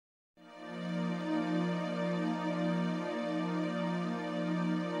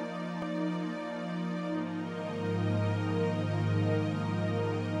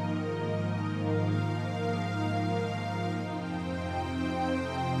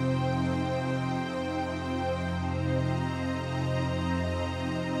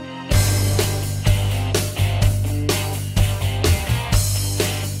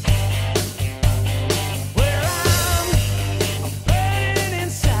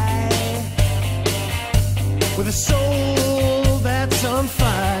with a soul that's on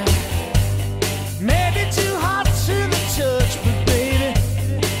fire. Maybe too hot to the touch, but baby,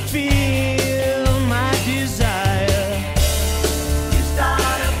 feel my desire. You start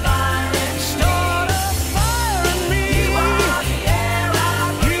a fire in me. You are the air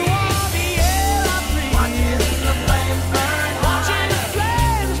I breathe. You are the air I breathe. Watching the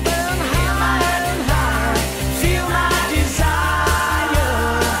flames burn high and high. Feel my desire.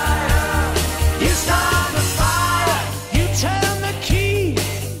 You start the fire. You turn the key.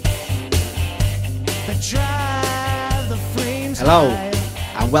 Drive the flames. Hello,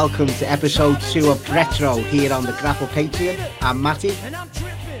 and welcome to episode 2 of BRETRO here on the Grapple Patreon. I'm Matty. And I'm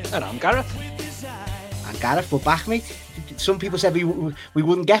dripping. And I'm Gareth. And Gareth, we're back, mate. Some people said we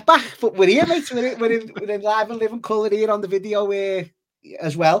wouldn't get back, but we're here, mate. We're in live and living colour here on the video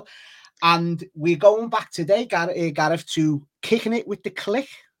as well. And we're going back today, Gareth, to Kicking It with the Kliq,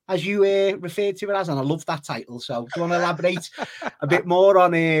 as you referred to it as, and I love that title. So do you want to elaborate a bit more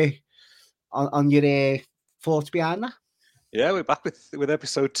on your thoughts behind that? Yeah, we're back with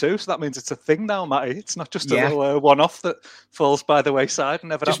episode 2, so that means it's a thing now, Matty. It's not just a little one-off that falls by the wayside and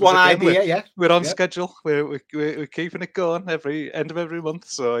never Just happens one again. idea, We're on schedule. We're keeping it going every end of every month.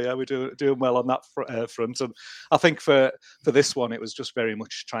 So yeah, we're doing well on that front. And I think for this one, it was just very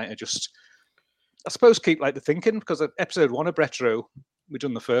much trying to just, I suppose, keep like the thinking, because at episode 1 of BRETRO, we've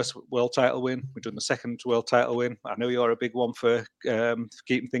done the first world title win. We've done the second world title win. I know you're a big one for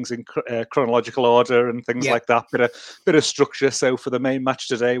keeping things in chronological order and things like that. Bit of structure. So for the main match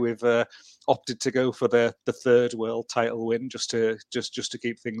today, we've opted to go for the third world title win, just to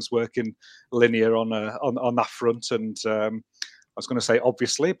keep things working linear on that front. And I was going to say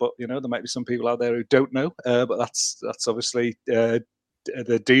obviously, but you know there might be some people out there who don't know. But that's obviously the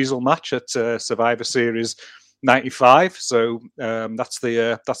Diesel match at Survivor Series 95. So that's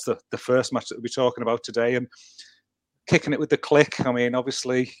the first match that we'll be talking about today. And Kicking It with the Kliq, I mean,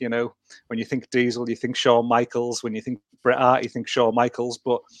 obviously, you know, when you think Diesel, you think Shawn Michaels. When you think Bret Hart, you think Shawn Michaels.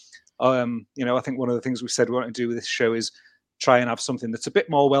 But you know, I think one of the things we said we want to do with this show is try and have something that's a bit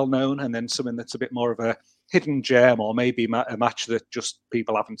more well known, and then something that's a bit more of a hidden gem, or maybe a match that just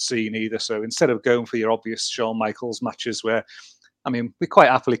people haven't seen either. So instead of going for your obvious Shawn Michaels matches, where I mean, we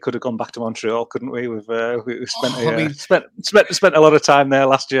quite happily could have gone back to Montreal, couldn't we? We've spent a lot of time there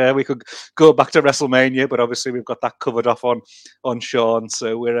last year. We could go back to WrestleMania, but obviously we've got that covered off on Sean.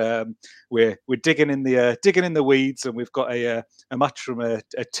 So we're digging in the weeds, and we've got a match from a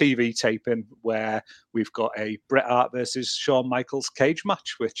TV taping where we've got a Bret Hart versus Shawn Michaels cage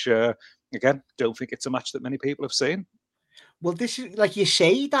match, which again, don't think it's a match that many people have seen. Well, this is like you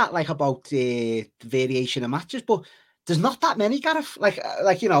say that like about the variation of matches, but there's not that many, Gareth. Like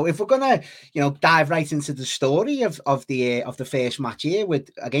you know, if we're gonna dive right into the story of the first match here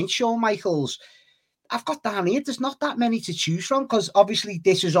against Shawn Michaels, I've got down here. There's not that many to choose from, because obviously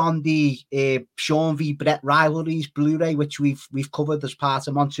this is on the Shawn v Bret Rivalries Blu-ray, which we've covered as part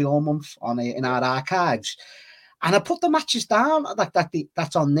of Montreal Month in our archives. And I put the matches down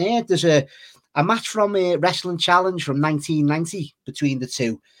that's on there. There's a match from a Wrestling Challenge from 1990 between the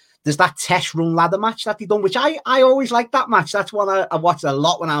two. There's that test run ladder match that they done, which I always liked that match. That's one I watched a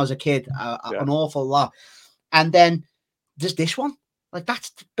lot when I was a kid, an awful lot. And then there's this one. Like,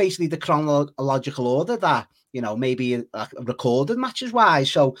 that's basically the chronological order that, you know, maybe recorded matches wise.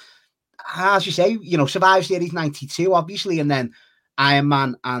 So, as you say, you know, Survivor Series 92, obviously, and then Iron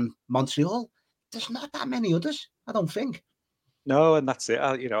Man and Montreal. There's not that many others, I don't think. No, and that's it.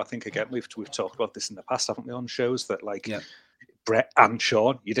 You know, I think, again, we've talked about this in the past, haven't we, on shows that, like, Bret and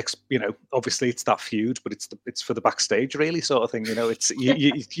Shawn, you know, obviously it's that feud, but it's for the backstage really sort of thing. You know, it's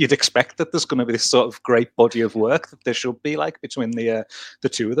you'd expect that there's going to be this sort of great body of work that there should be, like, between the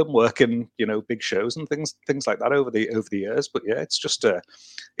two of them working, you know, big shows and things like that over the years. But yeah, it's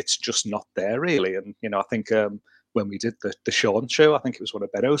just not there really. And you know, I think when we did the Shawn show, I think it was one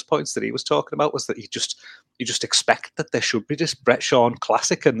of Benno's points that he was talking about, was that you just expect that there should be this Bret Shawn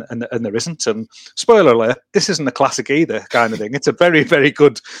classic, and there isn't. And spoiler alert, this isn't a classic either, kind of thing. It's a very, very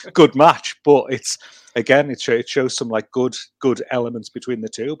good match, but it's, again, it shows some like good elements between the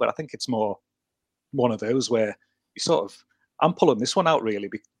two. But I think it's more one of those where you sort of, I'm pulling this one out really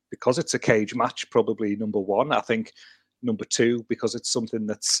because it's a cage match, probably number one. I think number two, because it's something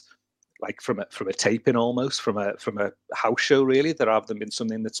that's like from a taping, almost from a house show really, that rather than been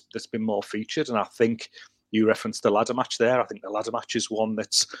something that's been more featured. And I think you referenced the ladder match there. I think the ladder match is one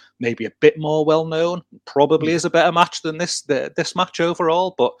that's maybe a bit more well known, probably is a better match than this match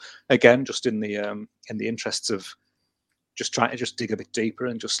overall. But again, just in the interests of just trying to just dig a bit deeper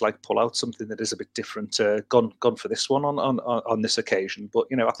and just like pull out something that is a bit different, gone for this one on this occasion. But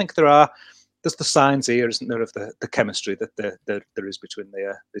you know, I think there are there's the signs here, isn't there, of the chemistry that there is between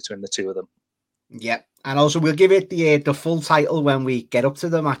the two of them. Yeah, and also we'll give it the full title when we get up to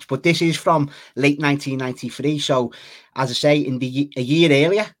the match. But this is from late 1993, so as I say, a year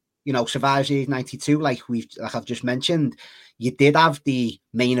earlier, Survivor Series 92, like I've just mentioned, you did have the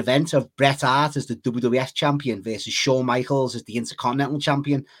main event of Bret Hart as the WWF champion versus Shawn Michaels as the Intercontinental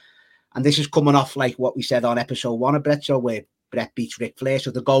champion, and this is coming off like what we said on episode 1 of BRETRO, where Bret beats Ric Flair. So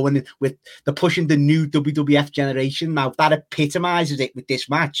they're pushing the new WWF generation. Now that epitomizes it with this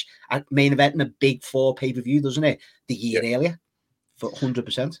match, main event in a big 4 pay-per-view, doesn't it? The year earlier, for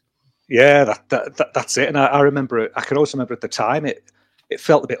 100%. Yeah, that's it. And I remember it. I can also remember at the time it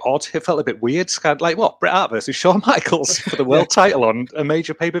felt a bit odd. It felt a bit weird. It's kind of like, what, Bret Hart versus Shawn Michaels for the world title on a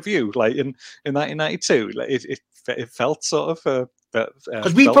major pay-per-view, like in 1992. Like it felt sort of.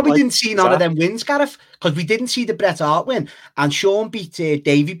 Because we probably didn't see none of them wins, Gareth, because we didn't see the Bret Hart win, and Shawn beat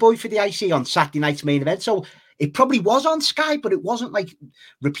Davey Boy for the IC on Saturday night's main event, so it probably was on Sky, but it wasn't like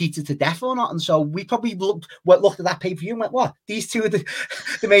repeated to death or not, and so we probably looked at that pay-per-view and went, what, these two are the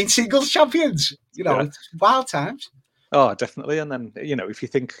main singles champions, It's wild times. Oh, definitely. And then, if you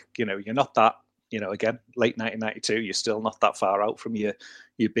think, you're not that, again, late 1992, you're still not that far out from your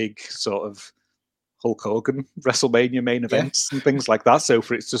big sort of Hulk Hogan WrestleMania main events and things like that. So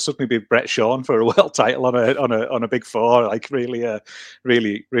for it to suddenly be Bret Shawn for a world title on a big 4, like really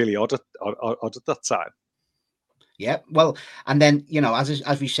odd at that time. Yeah, well, and then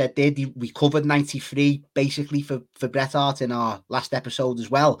as we said there, we covered 93 basically for Bret Hart in our last episode as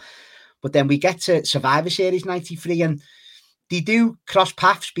well. But then we get to Survivor Series 93, and they do cross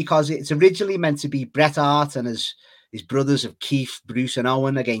paths because it's originally meant to be Bret Hart and his brothers of Keith, Bruce, and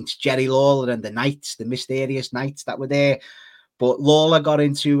Owen against Jerry Lawler and the Knights, the mysterious Knights that were there. But Lawler got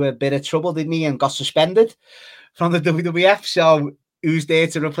into a bit of trouble, didn't he, and got suspended from the WWF. So who's there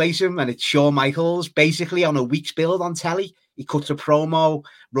to replace him? And it's Shawn Michaels, basically on a week's build on telly. He cuts a promo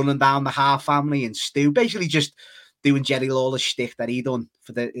running down the Hart family and Stu, basically just doing Jerry Lawler's shtick that he done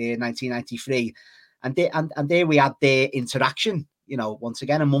for the 1993. And there we had their interaction, once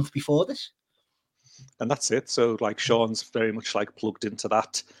again, a month before this. And that's it. So like Shawn's very much like plugged into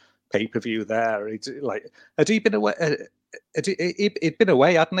that pay-per-view there. Had he been away? He'd been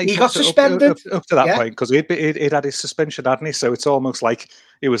away, hadn't he? He got suspended up to that point because he'd had his suspension, hadn't he? So it's almost like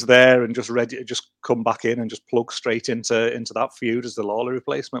he was there and just ready to just come back in and just plug straight into that feud as the Lawler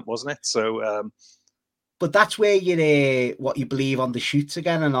replacement, wasn't it? So, but that's where what you believe on the shoots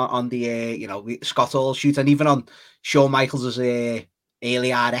again, and on the Scott Hall shoot, and even on Shawn Michaels' early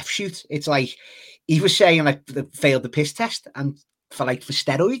RF shoot. It's like he was saying like they failed the piss test and for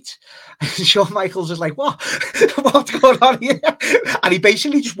steroids. Shawn Michaels was like, what? What's going on here? And he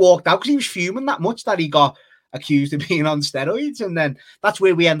basically just walked out because he was fuming that much that he got accused of being on steroids. And then that's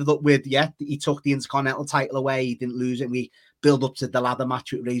where we ended up with, he took the Intercontinental title away. He didn't lose it. We build up to the ladder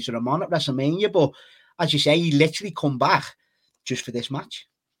match with Razor Ramon at WrestleMania. But as you say, he literally come back just for this match.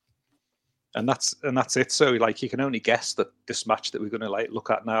 And that's it. So like you can only guess that this match that we're going to look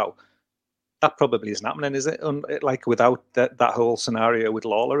at now, that probably isn't happening, is it? Like without that whole scenario with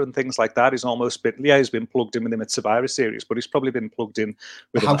Lawler and things like that, he's almost been, he's been plugged in with him at Survivor Series, but he's probably been plugged in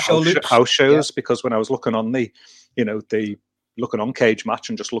with house shows because when I was looking on the looking on Cage Match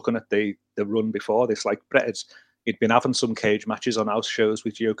and just looking at the run before this, like he'd been having some cage matches on house shows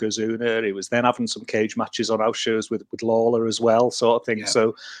with Yokozuna. He was then having some cage matches on house shows with Lawler as well, sort of thing. Yeah.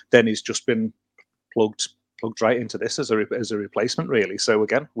 So then he's just been plugged right into this as a replacement, really. So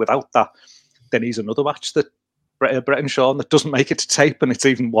again, without that, then he's another match that Bret and Shawn that doesn't make it to tape, and it's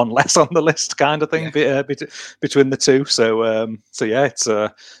even one less on the list, kind of thing between the two. So yeah,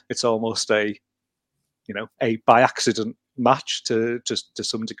 it's almost a by accident match to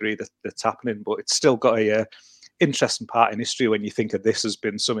some degree that's happening, but it's still got a interesting part in history when you think of this as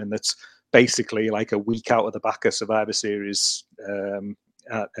been something that's basically like a week out of the back of Survivor Series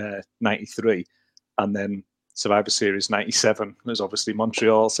 93, and then Survivor Series 97 was obviously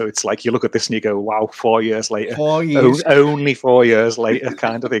Montreal. So it's like you look at this and you go, wow, 4 years later, only 4 years later,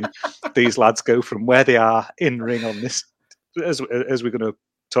 kind of thing. These lads go from where they are in ring on this, as we're going to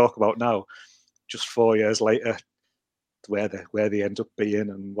talk about now, just 4 years later, where they end up being,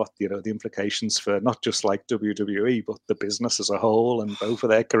 and what the implications for not just like WWE but the business as a whole, and both of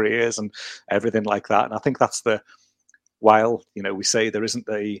their careers and everything like that. And I think that's while we say there isn't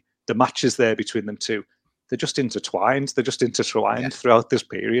the matches there between them two, they're just intertwined throughout this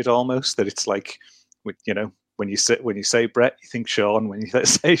period almost, that it's like when you say Bret, you think Shawn. When you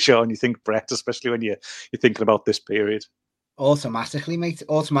say Shawn, you think Bret, especially when you're thinking about this period. Automatically, mate.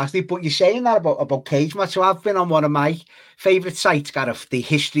 Automatically. But you're saying that about cage match. So I've been on one of my favourite sites, Gareth, the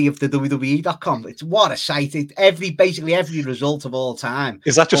history of the WWE.com. It's what a site. Basically every result of all time.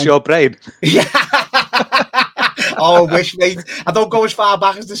 Is that just your brain? Yeah. Oh, I wish, mate. I don't go as far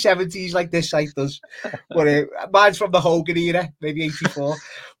back as the 70s like this site does. But mine's from the Hogan era, maybe 84.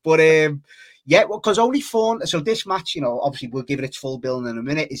 But yeah, because only four. So this match, obviously we'll give it its full bill in a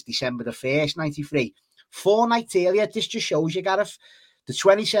minute, is December the 1st, 93. 4 nights earlier, this just shows you, Gareth, the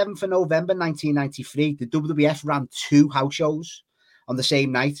 27th of November 1993, the WWF ran 2 house shows on the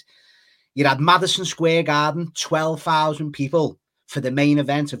same night. You had Madison Square Garden, 12,000 people for the main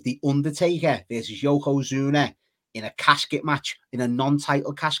event of The Undertaker versus Yokozuna in a casket match, in a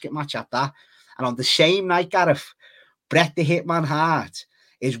non-title casket match at that. And on the same night, Gareth, Bret the Hitman Hart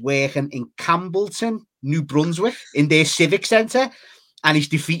is working in Campbellton, New Brunswick, in their Civic Centre, and he's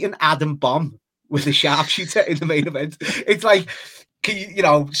defeating Adam Bomb with a sharpshooter in the main event. It's like,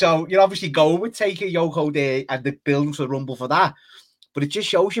 so you're obviously going with Taker, Yoko there, and the building for the Rumble for that. But it just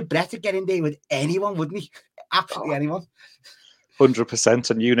shows you Bret would get in there with anyone, wouldn't he? Absolutely anyone.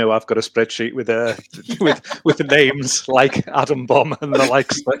 100%, and I've got a spreadsheet with with the names like Adam Bomb and the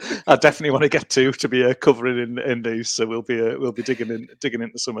likes that I definitely want to get to be covering in these. So we'll be digging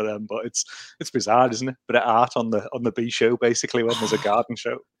into some of them. But it's bizarre, isn't it? Bret Hart on the B show basically when there's a garden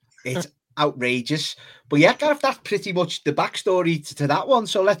show. It's outrageous. But yeah, Gareth, that's pretty much the backstory to that one.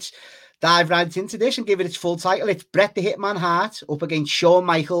 So let's dive right into this and give it its full title. It's Bret the Hitman Hart up against Shawn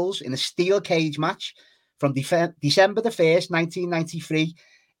Michaels in a steel cage match from December the 1st, 1993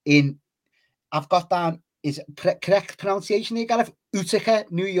 in, I've got down, is it correct pronunciation here, Gareth? Utica,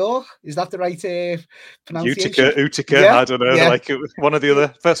 New York. Is that the right pronunciation? Utica, yeah, I don't know. Yeah. Like it was one or the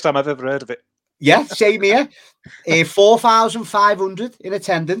other. First time I've ever heard of it. Yeah, same here. 4,500 in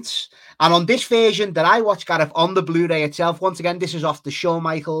attendance. And on this version that I watched, Gareth, on the Blu-ray itself, once again, this is off the Shawn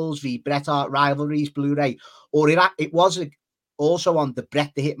Michaels v Bret Hart Rivalries Blu-ray, or it was also on the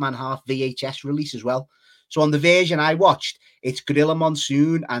Bret the Hitman Hart VHS release as well. So on the version I watched, it's Gorilla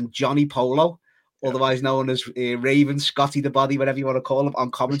Monsoon and Johnny Polo, otherwise known as Raven, Scotty the Body, whatever you want to call him,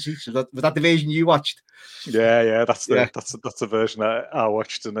 on commentary. So was that the version you watched? Yeah, that's the version I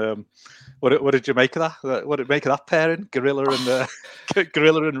watched. And what did you make of that? What did you make of that pairing, Gorilla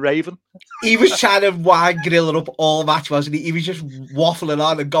and Raven? He was trying to wind Gorilla up all match, wasn't he? He was just waffling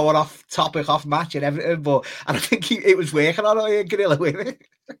on and going off topic, off match and everything. And I think it was working on Gorilla with it.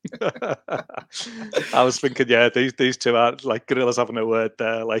 I was thinking, these two are like Gorilla's having a word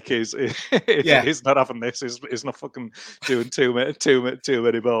there. Like he's not having this. He's not fucking doing too many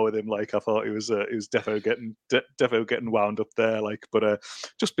more with him. Like I thought he was definitely getting wound up there. Like, but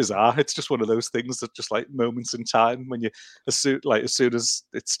just bizarre. It's just one of those things that just like moments in time when as soon as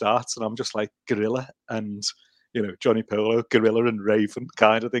it starts, and I'm just like Gorilla and Johnny Polo, Gorilla and Raven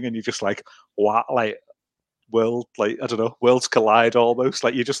kind of thing, and you're just like, what, like. Worlds collide almost.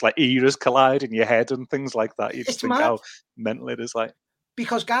 Like you just like eras collide in your head and things like that. You just think how mental it is. Like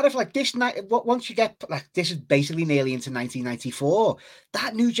because Gareth, like this night, once you get like this is basically nearly into 1994.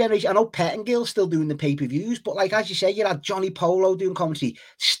 That new generation. I know Pettingill's still doing the pay-per-views, but like as you say, you had Johnny Polo doing commentary,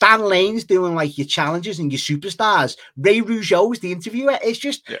 Stan Lane's doing like your challenges and your superstars. Ray Rougeau's the interviewer. It's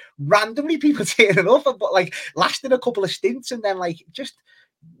just randomly people turning up, but like lasting a couple of stints and then like just.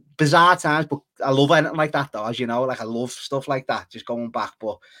 Bizarre times, but I love anything like that, though, as you know. Like, I love stuff like that, just going back.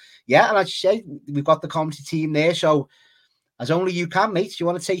 But yeah, and as you say, we've got the comedy team there, so as only you can, mate. Do you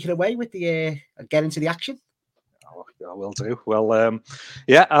want to take it away with the get into the action? I will do. Well,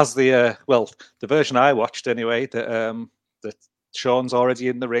 as the version I watched anyway, that Shawn's already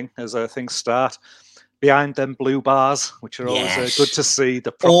in the ring as things start. Behind them blue bars, which are always good to see.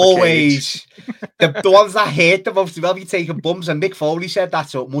 The proper always the ones that hurt the most. They'll be taking bumps, and Mick Foley said that,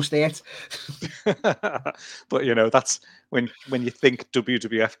 so it must hurt. But that's when you think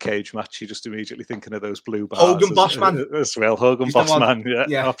WWF cage match, you're just immediately thinking of those blue bars. Hogan Bossman as well. Hogan Bossman,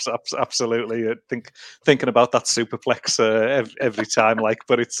 yeah. Absolutely. Thinking about that superplex every time. Like,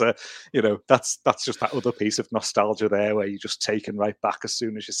 but it's that's just that other piece of nostalgia there, where you're just taken right back as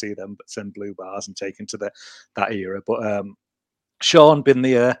soon as you see them, but send blue bars and taken to that era. But Shawn, been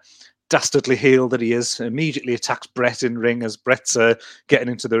the dastardly heel that he is, immediately attacks Bret in ring as Bret's getting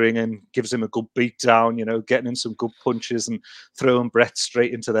into the ring and gives him a good beat down, getting in some good punches and throwing Bret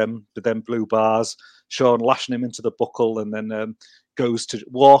straight into them blue bars. Shawn lashing him into the buckle, and then goes to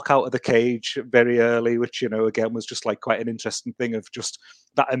walk out of the cage very early, which, again, was just like quite an interesting thing of just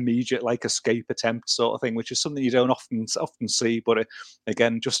that immediate like escape attempt sort of thing, which is something you don't often see. But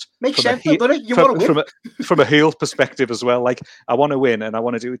again, just makes sense, doesn't it? You want to win. From a heel perspective as well. Like, I want to win, and I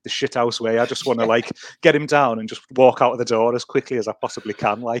want to do it the shithouse way. I just want to like get him down and just walk out of the door as quickly as I possibly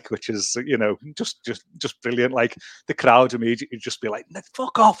can, like, which is just brilliant. Like, the crowd immediately just be like,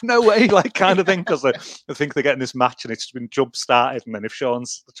 "Fuck off, no way," like, kind of thing, because I think they're getting this match and it's been jump started, and then if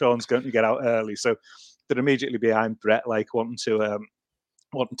Sean's going to get out early, so they're immediately behind Brett, like wanting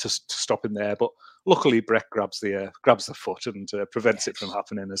to stop him there, but luckily Brett grabs the foot and prevents it from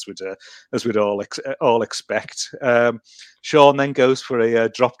happening, as we'd all expect. Sean then goes for a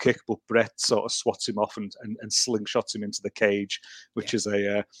drop kick, but Brett sort of swats him off and slingshots him into the cage, which is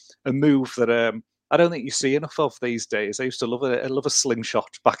a move that I don't think you see enough of these days. I used to love a slingshot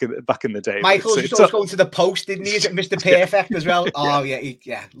back in the day. Michael used to going to the post, didn't he? Mr. Perfect as well. Oh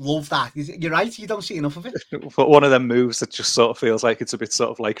yeah, love that. You're right. You don't see enough of it. But one of them moves that just sort of feels like it's a bit sort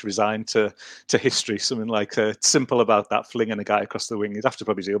of like resigned to history. Something like simple about that, flinging a guy across the wing. You'd have to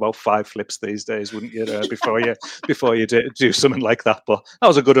probably do about 5 flips these days, wouldn't you? Before you do something like that. But that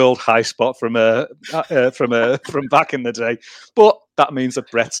was a good old high spot from back in the day. But that means that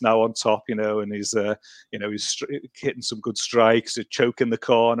Brett's now on top, and he's hitting some good strikes, a choke in the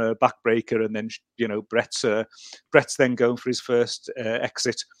corner, backbreaker, and then Brett's then going for his first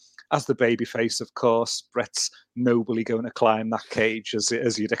exit as the babyface. Of course, Brett's nobly going to climb that cage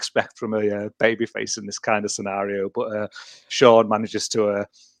as you'd expect from a babyface in this kind of scenario. But Sean manages to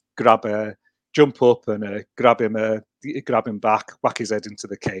jump up and grab him back, whack his head into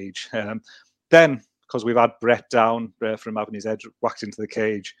the cage. Then, because we've had Brett down from having his head whacked into the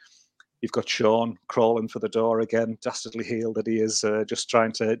cage, you've got Sean crawling for the door again, dastardly heel that he is, just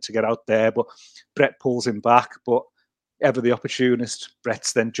trying to get out there. But Brett pulls him back, but ever the opportunist,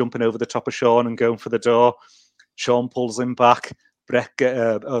 Brett's then jumping over the top of Sean and going for the door. Sean pulls him back.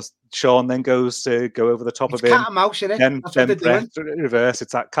 Sean then goes to go over the top of him. Cat and mouse, isn't it? That's what they're doing. Reverse.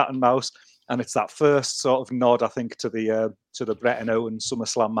 It's that cat and mouse. And it's that first sort of nod, I think, to the Brett and Owen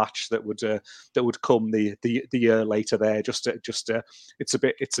SummerSlam match that would come the year later. There,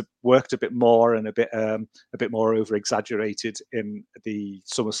 it's worked a bit more and a bit more over exaggerated in the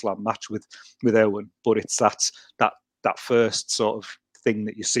SummerSlam match with Owen. But it's that first sort of thing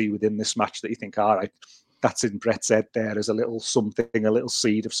that you see within this match that you think, all right, that's in Brett's head. There is a little something, a little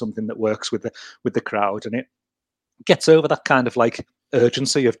seed of something that works with the crowd, and it gets over that kind of like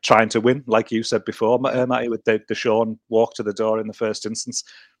urgency of trying to win, like you said before, Matty, with the Sean walk to the door in the first instance.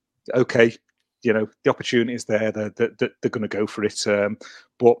 Okay, the opportunity is there. They're going to go for it.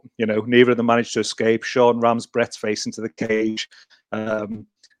 But neither of them managed to escape. Sean rams Brett's face into the cage and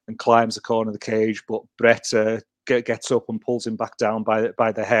climbs the corner of the cage, but Brett gets up and pulls him back down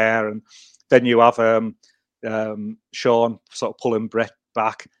by the hair, and then you have Sean sort of pulling Brett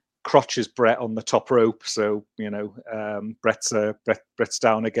back, crotches Brett on the top rope, so Brett's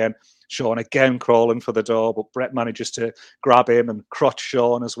down again. Sean again crawling for the door, but Brett manages to grab him and crotch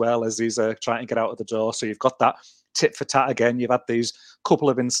Sean as well as he's trying to get out of the door. So you've got that tit for tat again. You've had these couple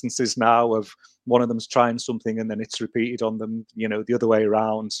of instances now of one of them's trying something and then it's repeated on them, the other way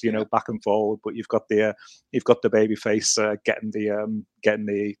around, back and forward. But you've got the baby face getting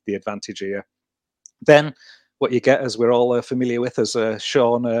the advantage here. Then what you get, as we're all familiar with, as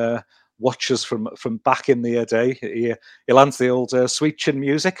Sean watches from back in the day, he lands the old sweet chin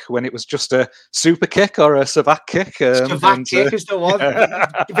music when it was just a super kick or a savate kick. Savate kick is the one.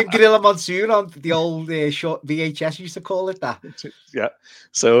 I think Gorilla Monsoon on the old short VHS used to call it that. Yeah.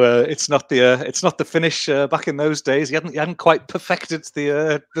 So it's not the finish back in those days. He hadn't quite perfected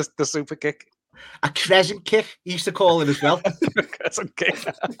the super kick. A crescent kick, he used to call it as well. Crescent kick.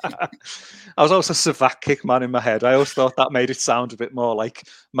 I was also a savate kick man in my head. I always thought that made it sound a bit more like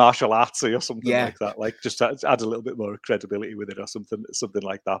martial artsy or something like that. Like just add a little bit more credibility with it or something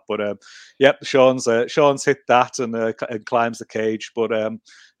like that. But Sean's hit that and climbs the cage. But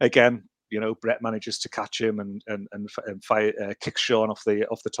again, Brett manages to catch him and kicks Sean off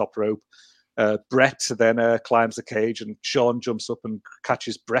the top rope. Brett then climbs the cage and Sean jumps up and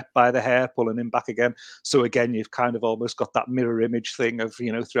catches Brett by the hair, pulling him back again. So again, you've kind of almost got that mirror image thing of,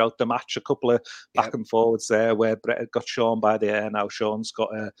 throughout the match, a couple of back and forwards there where Brett had got Sean by the hair. Now Sean's got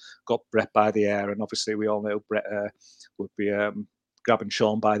Brett by the hair. And obviously we all know Brett would be grabbing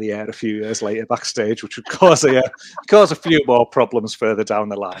Sean by the hair a few years later backstage, which would cause a few more problems further down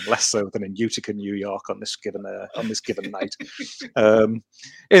the line, less so than in Utica, New York, on this given night.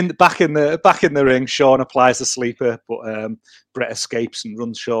 Back in the ring, Sean applies the sleeper, but Brett escapes and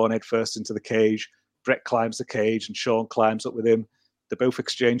runs Sean head first into the cage. Brett climbs the cage and Sean climbs up with him. They both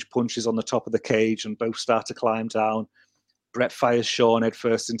exchange punches on the top of the cage and both start to climb down. Brett fires Sean head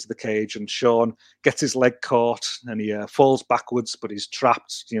first into the cage, and Sean gets his leg caught and he falls backwards, but he's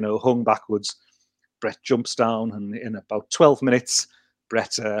trapped, hung backwards. Brett jumps down, and in about 12 minutes,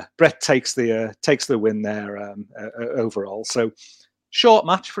 Brett takes the win there overall. So short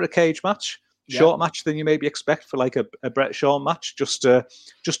match for a cage match. Short match than you maybe expect for like a Brett Sean match, just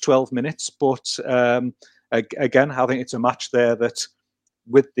 12 minutes. But again, I think it's a match there that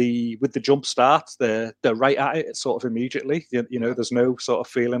with the jump start, they're right at it sort of immediately. There's no sort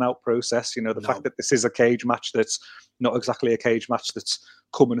of feeling out process. The fact that this is a cage match that's not exactly a cage match that's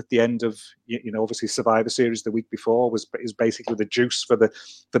coming at the end of obviously Survivor Series the week before is basically the juice for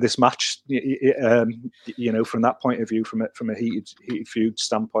this match. From that point of view, from a heated feud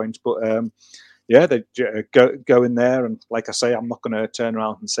standpoint, but. They go in there, and like I say, I'm not going to turn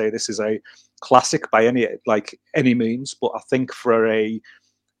around and say this is a classic by any means, but I think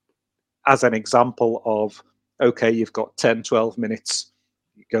as an example of, okay, you've got 10, 12 minutes,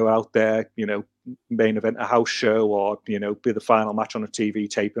 you go out there, main event a house show, or be the final match on a TV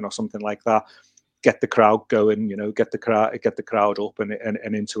taping or something like that. Get the crowd going, get the crowd up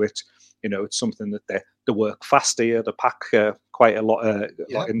and into it. It's something that they work fast here. They pack quite a lot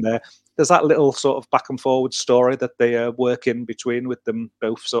in there. There's that little sort of back and forward story that they work in between, with them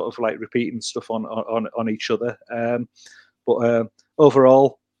both sort of like repeating stuff on each other. But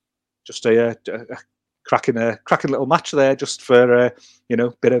overall, just a cracking little match there, just for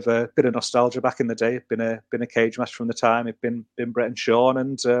bit of nostalgia back in the day. It'd been a cage match from the time it'd been Brett and Sean,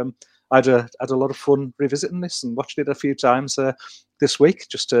 and I had a lot of fun revisiting this and watched it a few times this week,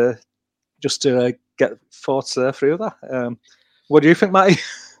 just to get thoughts through that. What do you think, Matty?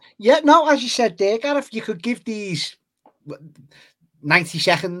 Yeah, no, as you said there, Gareth, you could give these 90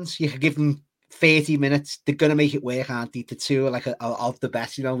 seconds, you could give them 30 minutes. They're going to make it work, aren't they? The two are of the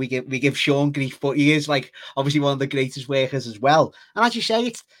best. We give Sean grief, but he is obviously one of the greatest workers as well. And as you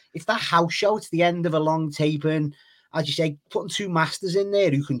say, it's that house show. It's the end of a long taping. As you say, putting two masters in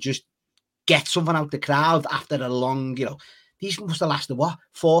there who can just get something out the crowd after a long, these must have lasted, 4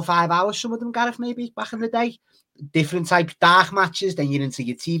 or 5 hours, some of them, Gareth, maybe, back in the day. Different type dark matches, then you're into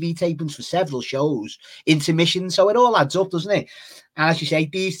your TV tapings for several shows, intermissions, so it all adds up, doesn't it? And as you say,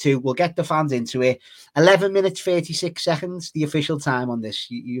 these two will get the fans into it. 11 minutes, 36 seconds, the official time on this.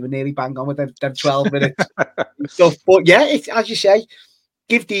 You were nearly bang on with them 12 minutes stuff. But yeah, it's, as you say,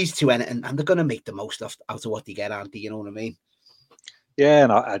 give these two and they're going to make the most out of what they get, aren't they? You know what I mean? Yeah,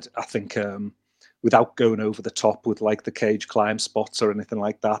 and I think without going over the top with like the cage climb spots or anything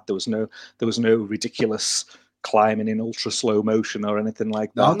like that, there was no ridiculous climbing in ultra slow motion or anything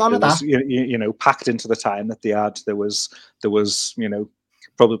like that. No, none of that. Packed into the time that they had, there was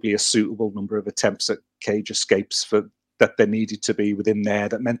probably a suitable number of attempts at cage escapes that there needed to be within there.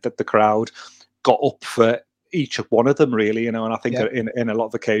 That meant that the crowd got up for each of one of them, really. And I think in a lot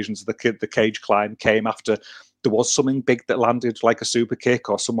of occasions, the cage climb came after there was something big that landed, like a super kick,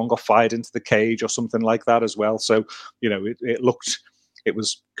 or someone got fired into the cage or something like that as well. So it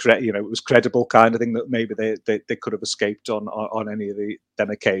was credible kind of thing that maybe they could have escaped on any of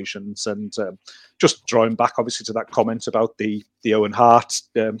them occasions. And just drawing back obviously to that comment about the Owen Hart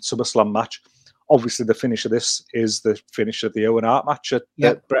SummerSlam match, obviously the finish of this is the finish of the Owen Hart match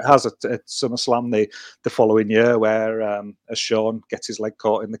that Brett has at SummerSlam the following year, where as Sean gets his leg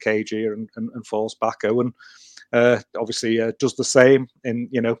caught in the cage here and falls back, Owen obviously does the same in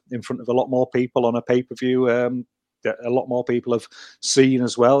front of a lot more people on a pay-per-view. A lot more people have seen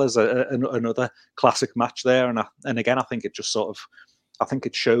as well as another classic match there, and again, I think it just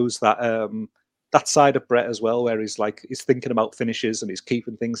it shows that that side of Brett as well, where he's thinking about finishes and he's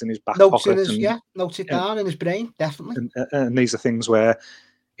keeping things in his back pocket. Notes it down in his brain, definitely. And these are things where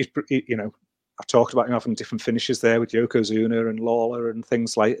I've talked about him having different finishes there with Yokozuna and Lawler and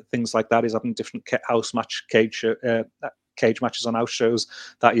things like that. He's having different cage matches on house shows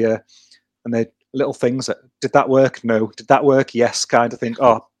that year, and they little things that did that work? No. Did that work? Yes, kind of thing.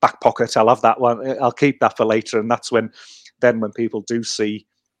 Oh, back pocket, I'll have that one. I'll keep that for later. And that's when people do see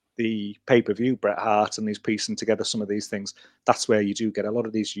the pay-per-view Bret Hart and he's piecing together some of these things, that's where you do get a lot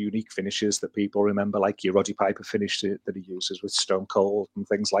of these unique finishes that people remember, like your Roddy Piper finish that he uses with Stone Cold and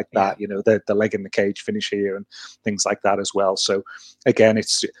things like that. The leg in the cage finish here and things like that as well. So again,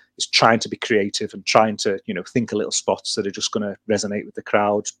 it's trying to be creative and trying to think of little spots that are just going to resonate with the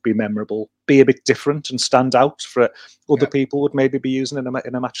crowd, be memorable, be a bit different and stand out for other people would maybe be using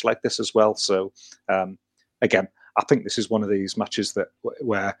in a match like this as well. So again, I think this is one of these matches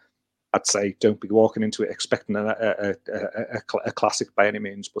where I'd say don't be walking into it expecting a classic by any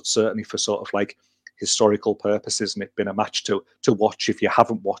means, but certainly for sort of like historical purposes, and it been a match to watch if you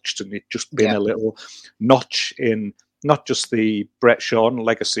haven't watched, and it just been a little notch in not just the Bret Shawn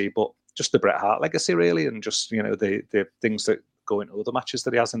legacy, but just the Bret Hart legacy, really, and just the things that go into other matches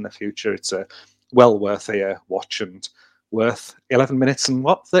that he has in the future. It's a well worth a watch, and worth 11 minutes and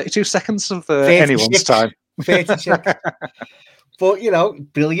 32 seconds of anyone's time. 36. But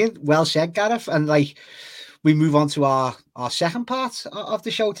brilliant, well said, Gareth. And we move on to our second part of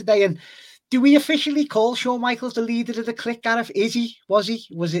the show today. And do we officially call Shawn Michaels the leader of the Kliq, Gareth? Is he? Was he?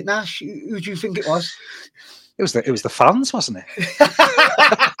 Was it Nash? Who do you think it was? It was the fans, wasn't it?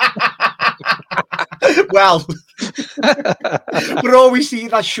 Well, we're always seeing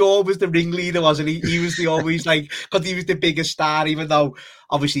that Shawn was the ringleader, wasn't he? He was because he was the biggest star, even though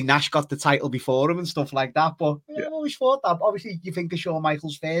obviously Nash got the title before him and stuff like that. But I always thought that. Obviously, you think of Shawn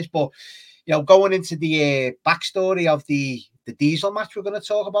Michaels first, but going into the backstory of the Diesel match we're going to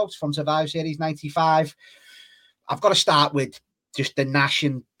talk about from Survivor Series 95, I've got to start with just the Nash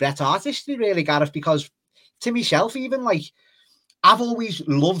and Bret Hart history, really, Gareth, because to myself, even I've always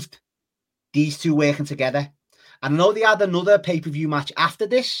loved these two working together. And I know they had another pay-per-view match after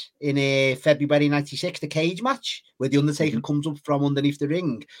this in February 96, the cage match, where The Undertaker comes up from underneath the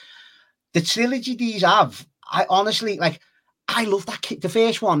ring. The trilogy these have, I honestly, I love that. The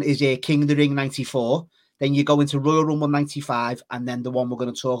first one is King of the Ring 94. Then you go into Royal Rumble 95, and then the one we're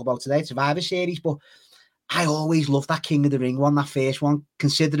going to talk about today, Survivor Series. But I always loved that King of the Ring one, that first one,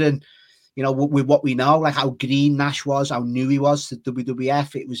 considering, with what we know, how green Nash was, how new he was to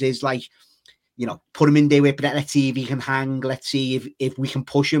WWF. It was his, put him in there with Bret, let's see if he can hang. Let's see if we can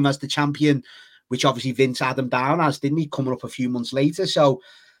push him as the champion, which obviously Vince had him down as, didn't he, coming up a few months later. So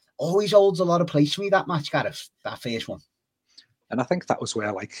always holds a lot of place for me, that match, Gareth, that first one. And I think that was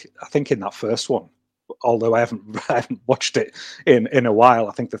where, I think in that first one, although I haven't watched it in a while,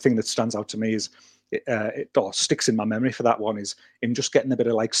 I think the thing that stands out to me is it sticks in my memory for that one is in just getting a bit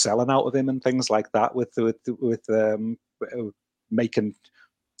of selling out of him and things like that with making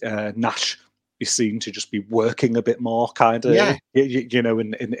Nash be seen to just be working a bit more, kind of,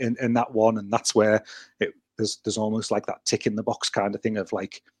 in that one, and that's where there's almost that tick in the box kind of thing of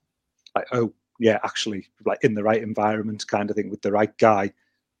oh yeah, actually, in the right environment kind of thing with the right guy,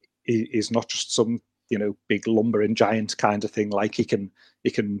 is not just some big lumbering giant kind of thing. He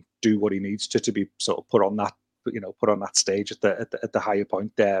can do what he needs to be sort of put on that stage at the higher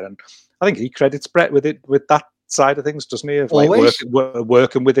point there, and I think he credits Bret with that side of things, doesn't he? Of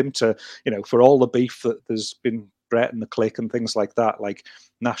working with him to for all the beef that there's been Bret and the Kliq and things like that.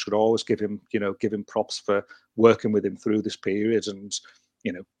 Nash would always give him props for working with him through this period and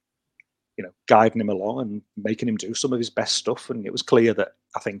guiding him along and making him do some of his best stuff. And it was clear that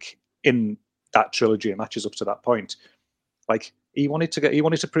I think in that trilogy of matches up to that point, he wanted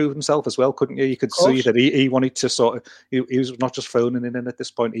to prove himself as well, couldn't you? You could see that he wanted to sort of he was not just phoning it in at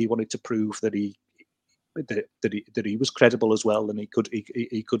this point. He wanted to prove that he was credible as well, and he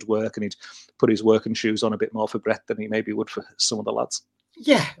could work, and he'd put his working shoes on a bit more for Bret than he maybe would for some of the lads.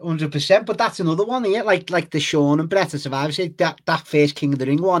 Yeah, 100%. But that's another one here, like the Shawn and Bret at Survivor Series. That first King of the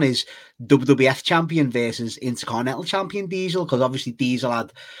Ring one is WWF champion versus Intercontinental champion Diesel, because obviously Diesel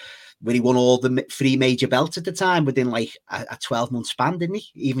had, where he won all the 3 major belts at the time within a 12-month span, didn't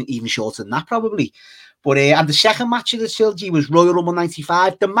he? Even shorter than that, probably. But and the second match of the trilogy was Royal Rumble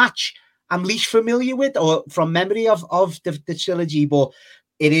 95. The match I'm least familiar with, or from memory of the trilogy, but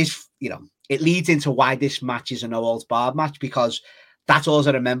it is, it leads into why this match is a no holds barred match, because that's all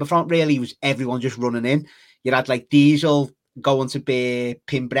I remember from it, really, was everyone just running in. You had Diesel going to be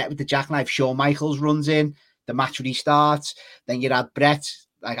pin Bret with the jackknife. Shawn Michaels runs in, the match restarts. Then you had Bret,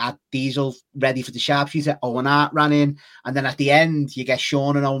 had Diesel ready for the sharpshooter. Owen Hart ran in, and then at the end you get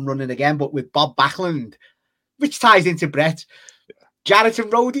Shawn and Owen running again, but with Bob Backlund, which ties into Bret. Jarrett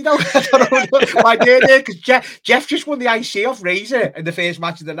and Roddy, though. I don't know why they're there, because Jeff just won the IC off Razor in the first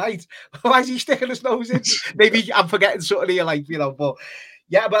match of the night. Why is he sticking his nose in? Maybe I'm forgetting something here, but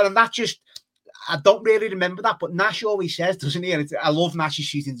yeah, and that just, I don't really remember that, but Nash always says, doesn't he? And I love Nash's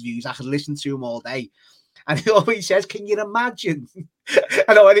shoot interviews. I could listen to him all day. And he always says, can you imagine?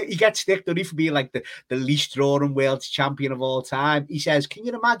 I know he gets stick, doesn't he, for being the least drawing world champion of all time. He says, can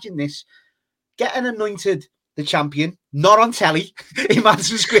you imagine this? Getting anointed the champion, not on telly, in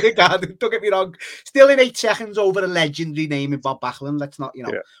Madison Square Garden, don't get me wrong, still in 8 seconds over a legendary name in Bob Backlund, let's not,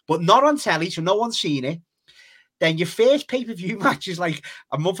 but not on telly, so no one's seen it. Then your first pay-per-view match is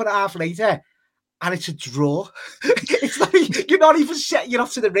a month and a half later, and it's a draw. It's you're not even setting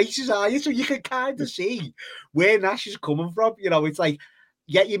off to the races, are you? So you can kind of see where Nash is coming from. It's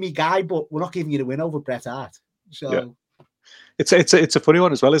yeah, you're my guy, but we're not giving you the win over Bret Hart. So It's a funny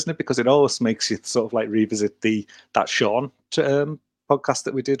one as well, isn't it? Because it always makes you sort of like revisit that Sean podcast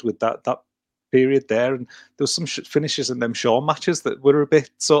that we did with that period there, and there was some finishes in them Shawn matches that were a bit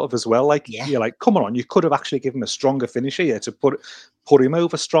sort of as well. Like you're like, come on, you could have actually given a stronger finisher here to put him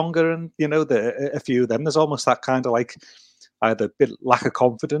over stronger, and a few of them. There's almost that kind of like either a bit lack of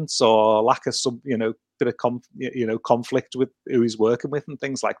confidence or lack of some bit of conflict with who he's working with and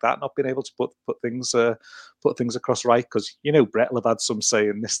things like that. Not being able to put things across right, because Brett have had some say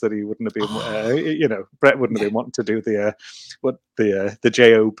in this that he wouldn't have been Brett wouldn't have been wanting to do the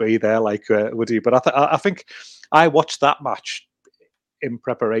job there, like would he? But I think I watched that match in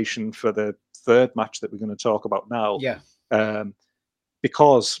preparation for the third match that we're going to talk about now.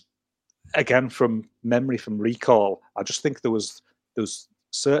 Because again, from memory, from recall, I just think there was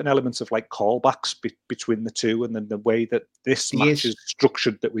certain elements of like callbacks between the two, and then the way that this match is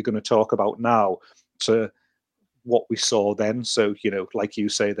structured that we're going to talk about now to what we saw then. So like you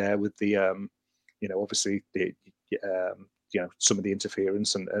say there with the obviously the some of the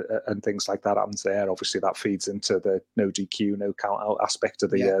interference and things like that happens there. Obviously that feeds into the no DQ, no count out aspect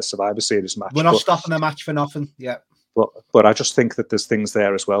of the Survivor Series match. We're not stopping the match for nothing. But I just think that there's things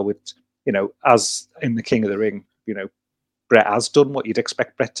there as well with as in the King of the Ring, Brett has done what you'd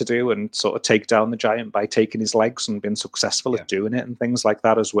expect Brett to do and sort of take down the giant by taking his legs and been successful at doing it and things like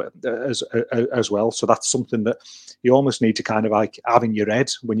that as well. So that's something that you almost need to kind of like have in your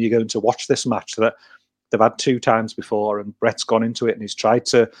head when you're going to watch this match, that they've had 2 times before and Brett's gone into it and he's tried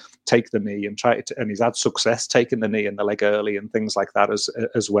to take the knee and he's had success taking the knee and the leg early and things like that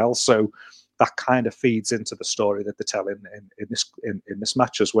as well. So that kind of feeds into the story that they're telling in this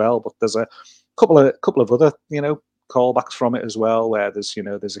match as well. But there's a couple of other callbacks from it as well, where there's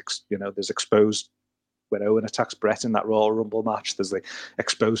exposed when Owen attacks Brett in that Royal Rumble match. There's the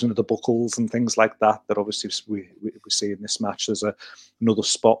exposing of the buckles and things like that obviously we see in this match. There's another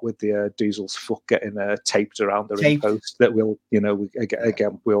spot with the Diesel's foot getting taped around the ring post that we'll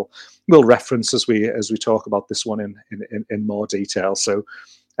we'll reference as we talk about this one in more detail. So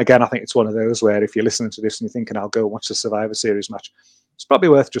again, I think it's one of those where if you're listening to this and you're thinking, I'll go watch the Survivor Series match, it's probably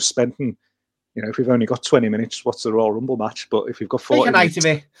worth just spending, if we've only got 20 minutes, watch the Royal Rumble match. But if you've got 40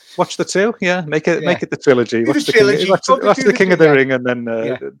 minutes, watch the 2. Yeah, make it the trilogy. Watch the King of the Ring and then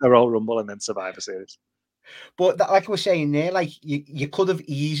the Royal Rumble and then Survivor Series. But like I was saying there, like you could have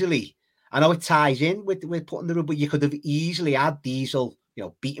easily, I know it ties in with putting the, but you could have easily had Diesel,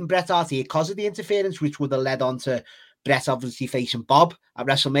 beating Bret Hart here because of the interference, which would have led on to Bret obviously facing Bob at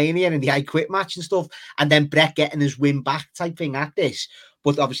WrestleMania in the I Quit match and stuff, and then Bret getting his win back type thing at this.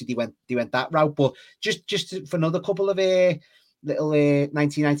 But obviously they went that route. But just for another couple of little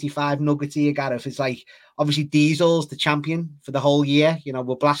 1995 nuggets here, Gareth, it's like obviously Diesel's the champion for the whole year.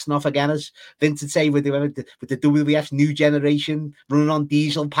 We're blasting off again, as Vince would say, with the WWF's new generation running on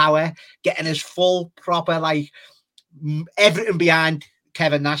Diesel power, getting his full proper like everything behind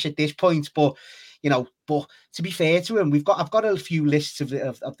Kevin Nash at this point. But but to be fair to him, I've got a few lists of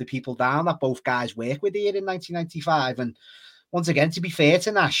the people down that both guys work with here in 1995, and once again, to be fair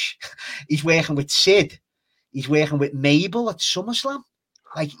to Nash, he's working with Sid, he's working with Mabel at SummerSlam.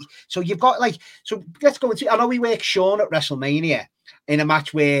 So you've got so let's go into. I know he worked Shawn at WrestleMania in a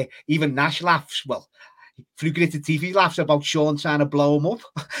match where even Nash laughs. Well, through gritted TV laughs about Shawn trying to blow him up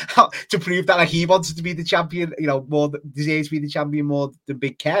to prove that he wanted to be the champion, more deserves to be the champion more than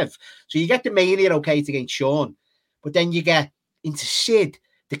Big Kev. So you get the Mania against Shawn, but then you get into Sid,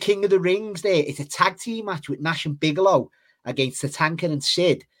 the King of the Rings. There, it's a tag team match with Nash and Bigelow against the Tanker and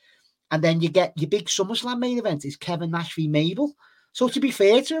Sid, and then you get your big SummerSlam main event is Kevin Nash v Mabel. So to be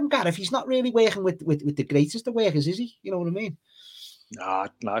fair to him, Gareth, he's not really working with the greatest of workers, is he? You know what I mean? No,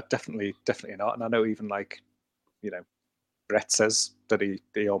 definitely not. And I know even Brett says that he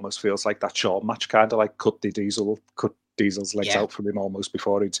almost feels like that Shawn match kind of like cut Diesel's legs out from him almost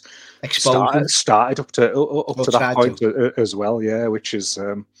before he'd started up to that point as well. Yeah, which is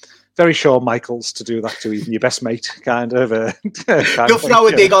very Shawn Michaels to do that to even your best mate, kind of. You'll throw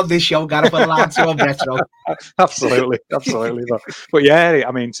a dig on this show, Gareth, and land to on BRETRO. Absolutely. But yeah,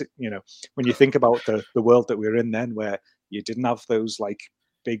 I mean, when you think about the world that we're in then, where you didn't have those like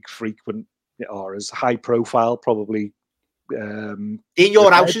big frequent or as high profile probably in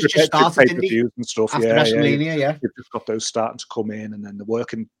your house has just started, didn't he? And stuff. After WrestleMania, you've just got those starting to come in, and then the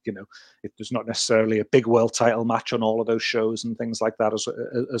working. If there's not necessarily a big world title match on all of those shows and things like that as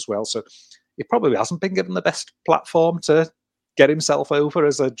well. So he probably hasn't been given the best platform to get himself over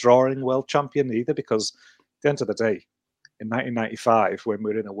as a drawing world champion either, because at the end of the day, in 1995, when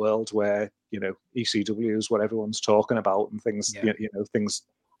we're in a world where ECW is what everyone's talking about and things, we're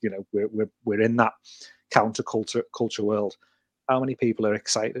in that counterculture world. how many people are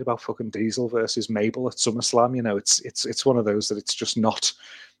excited about fucking Diesel versus Mabel at SummerSlam? You know, it's one of those that it's just not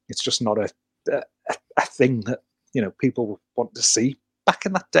a thing that, you know, people want to see back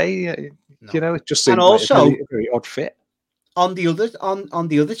in that day. No. You know, it just And seemed like also, a very odd fit. on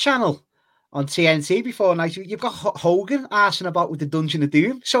the other channel, on TNT before night, you've got Hogan arsing about with the Dungeon of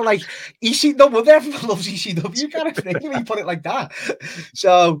Doom. So like no wonder everyone loves ECW character when you put it like that.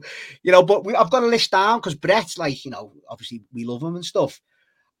 So, you know, but I've got a list down because Brett's like, you know, obviously we love him and stuff.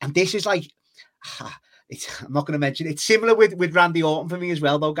 And this is like, I'm not going to mention it. It's similar with Randy Orton for me as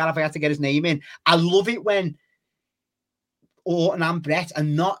well, though. Gareth, I had to get his name in. I love it when Orton and Brett are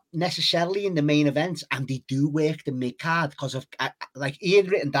not necessarily in the main events, and they do work the mid card because of, like Ian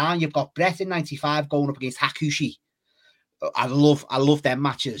written down, you've got Brett in '95 going up against Hakushi. I love them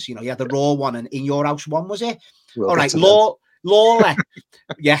matches. You know, you had the Raw one and In Your House one, was it? All right, Lawler.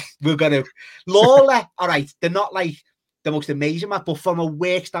 Yeah, we're gonna Lawler. All right, they're not like the most amazing match, but from a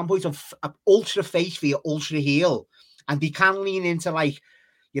work standpoint of ultra face via ultra heel, and they can lean into like,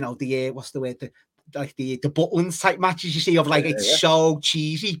 you know, the what's the word, the Butlins type matches you see of like it's so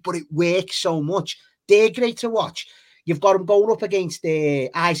cheesy, but it works so much. They're great to watch. You've got him going up against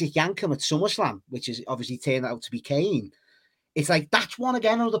Isaac Yankem at SummerSlam, which is obviously turned out to be Kane. It's like that's one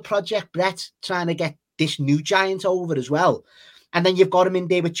again of the Project Brett trying to get this new giant over as well. And then you've got him in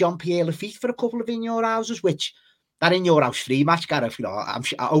there with John Pierre Lafitte for a couple of In Your Houses, which that In Your House free match, Gareth, you know, I'm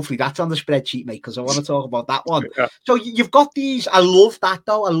sure, hopefully that's on the spreadsheet, mate, because I want to talk about that one. Yeah. So you've got these. I love that,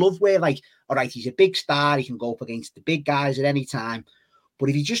 though. I love where, like, all right, he's a big star. He can go up against the big guys at any time. But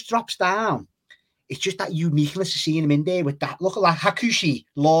if he just drops down, it's just that uniqueness of seeing him in there with that. Look at that. Hakushi,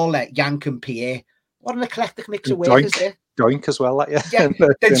 Lawler, Yankem, Pierre. What an eclectic mix of workers there. Doink as well, yeah. Then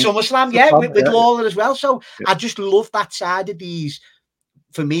SummerSlam, yeah, with Lawler as well. So I just love that side of these,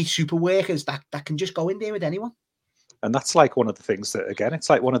 for me, super workers that can just go in there with anyone. And that's like one of the things that, again, it's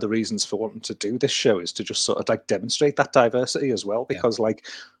like one of the reasons for wanting to do this show is to just sort of like demonstrate that diversity as well. Because like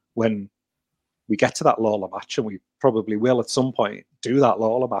when we get to that Lawler match, and we probably will at some point do that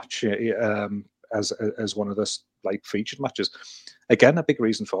Lawler match as one of the like featured matches. Again, a big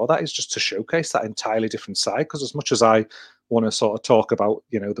reason for that is just to showcase that entirely different side. Because as much as I want to sort of talk about,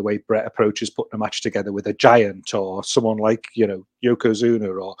 you know, the way Brett approaches putting a match together with a giant or someone like, you know,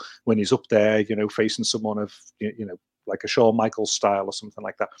 Yokozuna, or when he's up there, you know, facing someone of, you know, like a Shawn Michaels style or something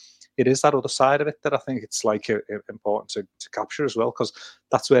like that. It is that other side of it that I think it's like important to capture as well, because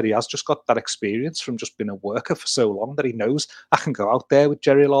that's where he has just got that experience from just being a worker for so long that he knows I can go out there with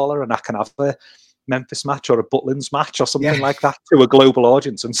Jerry Lawler and I can have a Memphis match or a Butlins match or something like that to a global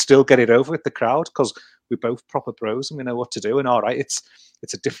audience and still get it over with the crowd, because we're both proper pros and we know what to do. And all right, it's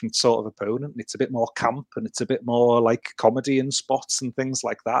a different sort of opponent. It's a bit more camp and it's a bit more like comedy and spots and things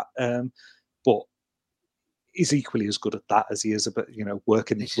like that. But he's equally as good at that as he is about, you know,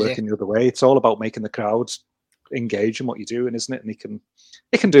 working the other way. It's all about making the crowds engage in what you're doing, isn't it? And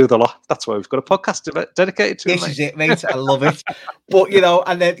he can do the lot. That's why we've got a podcast dedicated to him. This is it, mate. I love it. But, you know,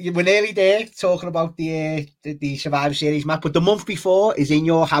 and then we're nearly there talking about the Survivor Series match. But the month before is In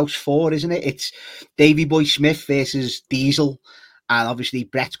Your House 4, isn't it? It's Davey Boy Smith versus Diesel. And obviously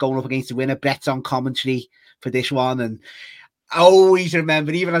Brett's going up against the winner. Brett's on commentary for this one. And I always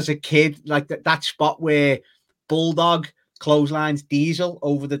remember, even as a kid, like that spot where Bulldog clotheslines Diesel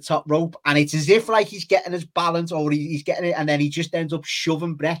over the top rope, and it's as if like he's getting his balance, or he's getting it, and then he just ends up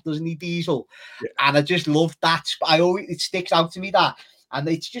shoving Brett, doesn't he, Diesel? Yeah. And I just love that. It sticks out to me, that, and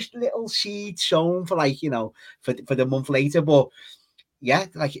it's just little seeds sown for, like, you know, for the month later. But yeah,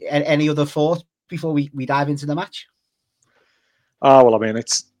 like any other thoughts before we dive into the match? Oh well, I mean,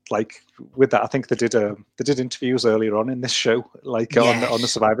 it's like with that, I think they did interviews earlier on in this show, like on the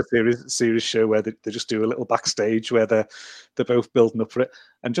Survivor series show, where they just do a little backstage where they're both building up for it,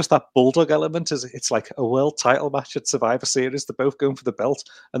 and just that Bulldog element is, it's like a world title match at Survivor Series. They're both going for the belt,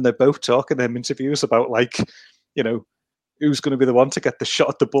 and they're both talking in interviews about, like, you know, who's going to be the one to get the shot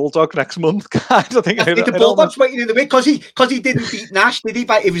at the Bulldog next month. I think the Bulldog's waiting in the way because he didn't beat Nash, did he?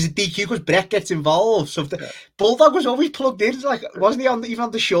 But it was a DQ because Brett gets involved. So Bulldog was always plugged in. Like, wasn't he even on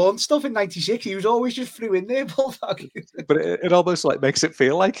the Shawn stuff in '96? He was always just threw in there, Bulldog. But it almost like makes it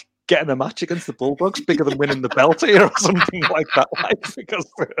feel like getting a match against the Bulldogs bigger than winning the belt here or something like that. Like,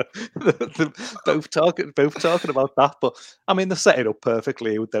 because they're both talking about that. But I mean, they set it up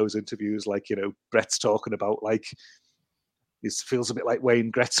perfectly with those interviews. Like, you know, Brett's talking about, like, he feels a bit like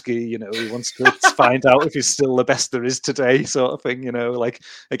Wayne Gretzky, you know, he wants to find out if he's still the best there is today, sort of thing, you know, like,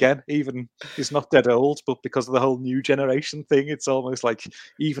 again, even he's not dead old, but because of the whole new generation thing, it's almost like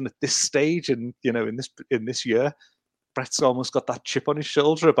even at this stage and, you know, in this year, Brett's almost got that chip on his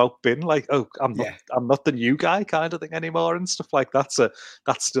shoulder about Ben, like, oh, I'm not the new guy kind of thing anymore and stuff like that. So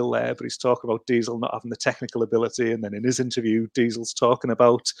that's still there, but he's talking about Diesel not having the technical ability, and then in his interview, Diesel's talking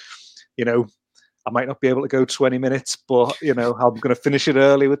about, you know, I might not be able to go 20 minutes, but you know, I'm going to finish it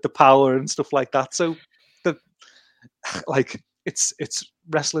early with the power and stuff like that. So like it's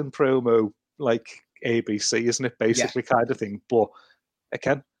wrestling promo like ABC, isn't it? Basically, kind of thing. But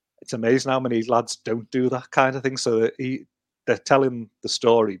again, it's amazing how many lads don't do that kind of thing. So that they're telling the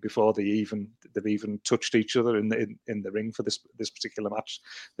story before they've even touched each other in the ring for this particular match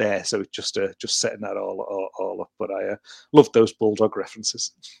there. So it's just setting that all up. But I love those Bulldog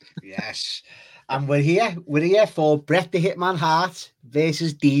references. Yes, and we're here for Bret the Hitman Hart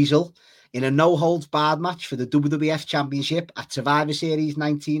versus Diesel in a no-holds-barred match for the WWF Championship at Survivor Series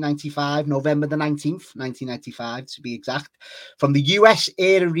 1995, November the 19th, 1995 to be exact, from the US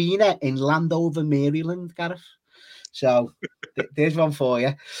Air Arena in Landover, Maryland, Gareth. So there's one for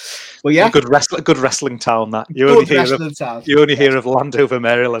you. Well, yeah, good wrestling town. That you only hear of Landover,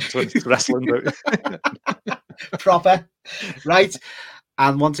 Maryland when it's wrestling. Proper, right?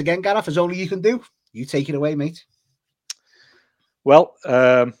 And once again, Gareth, as only you can do, you take it away, mate. Well,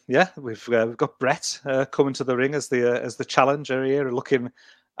 we've got Bret coming to the ring as the challenger here, looking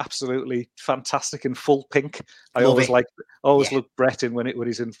absolutely fantastic in full pink. I always look Bret in when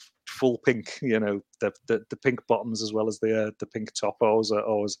he's in full pink. You know, the pink bottoms as well as the pink top always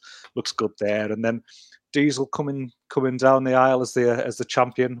looks good there. And then Diesel coming down the aisle as the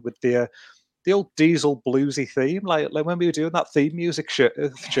champion with the old Diesel bluesy theme, like when we were doing that theme music show.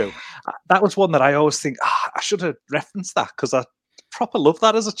 That was one that I always think I should have referenced that because I proper love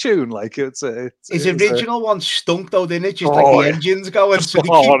that as a tune. Like his original one stunk though, didn't it? Just like the engines going. So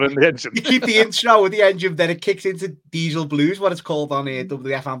you keep the intro with the engine, then it kicks into Diesel Blues, what it's called on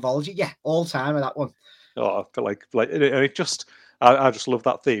WWF Anthology. Yeah, all time with that one. Oh, I feel like it just. I just love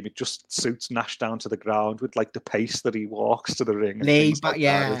that theme. It just suits Nash down to the ground with like the pace that he walks to the ring. And things like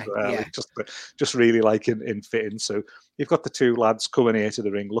that as well. It's just really like in fitting. So you've got the two lads coming here to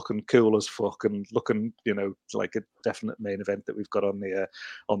the ring, looking cool as fuck and looking, you know, like a definite main event that we've got on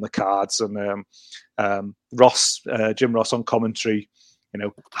the cards. And Jim Ross on commentary, you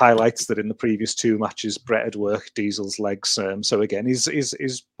know, highlights that in the previous two matches, Bret had worked Diesel's legs. So again, he's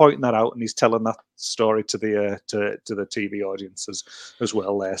pointing that out and he's telling that story to the TV audiences as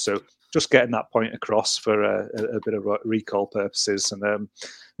well there. So just getting that point across for a bit of recall purposes. And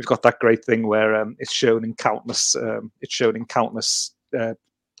we've got that great thing where it's shown in countless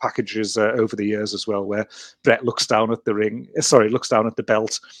packages over the years as well, where Bret looks down at the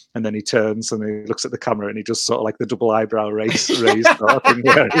belt, and then he turns and he looks at the camera and he just sort of like the double eyebrow raised sort of thing.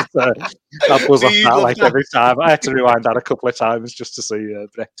 That was off that like every time. I had to rewind that a couple of times just to see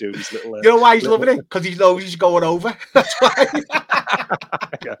Bret do his little. You know why he's loving it? Because he knows he's going over. That's why.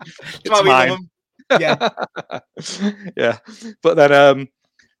 It's mine. Yeah. Yeah. But then,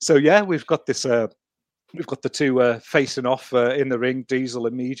 we've got this. We've got the two facing off in the ring. Diesel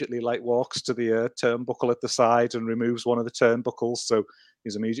immediately walks to the turnbuckle at the side and removes one of the turnbuckles. So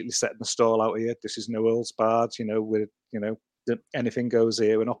he's immediately setting the stall out here. This is no holds barred. Anything goes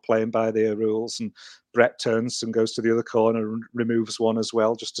here. We're not playing by their rules. And Bret turns and goes to the other corner and removes one as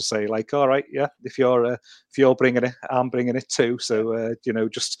well, just to say like, all right, yeah, if you're bringing it, I'm bringing it too. So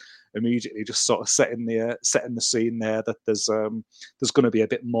just immediately just sort of setting the scene there that there's going to be a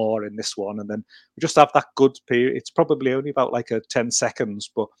bit more in this one. And then we just have that good period. It's probably only about like 10 seconds,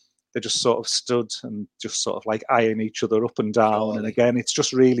 but they just sort of stood and just sort of like eyeing each other up and down. Surely. And again, it's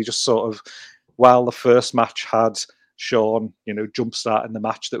just really just sort of, while the first match had Sean, jump starting the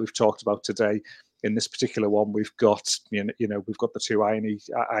match that we've talked about today, in this particular one, we've got we've got the two eyeing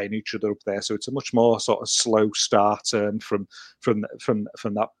each other up there, so it's a much more sort of slow start from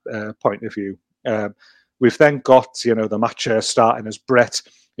that point of view. We've then got the match starting as Bret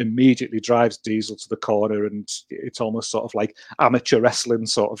immediately drives Diesel to the corner, and it's almost sort of like amateur wrestling,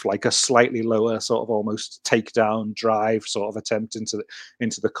 sort of like a slightly lower sort of almost takedown drive sort of attempt into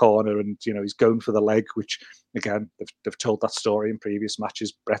the corner, and he's going for the leg, which again they've told that story in previous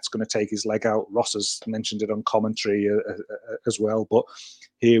matches. Bret's going to take his leg out. Ross has mentioned it on commentary as well, but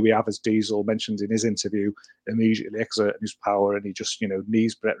here we have, as Diesel mentioned in his interview, immediately exerting his power, and he just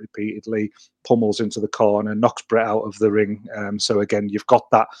knees Bret repeatedly, pummels into the corner, knocks Bret out of the ring. So again, you've got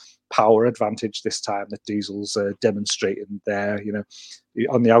that power advantage this time that Diesel's demonstrating there.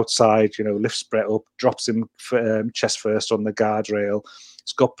 On the outside, lifts Bret up, drops him chest first on the guardrail.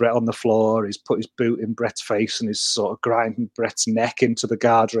 He's got Bret on the floor. He's put his boot in Bret's face and he's sort of grinding Bret's neck into the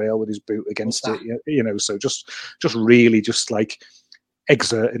guardrail with his boot against it. So just really just like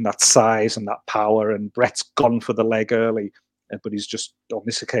exerting that size and that power, and Brett's gone for the leg early, but he's just on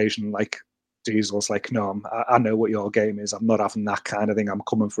this occasion like Diesel's like, no, I know what your game is. I'm not having that kind of thing. I'm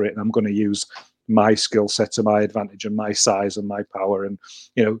coming for it, and I'm going to use my skill set to my advantage and my size and my power. And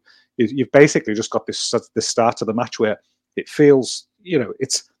you've basically just got this start of the match where it feels,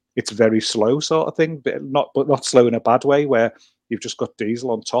 it's very slow sort of thing, but not slow in a bad way, where you've just got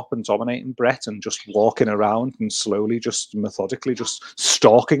Diesel on top and dominating Brett and just walking around and slowly, just methodically, just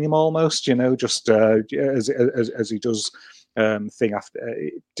stalking him almost, just as he does thing after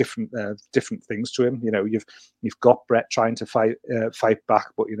different things to him. You've got Brett trying to fight back,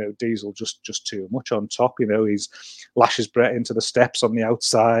 but Diesel just too much on top. He's lashes Brett into the steps on the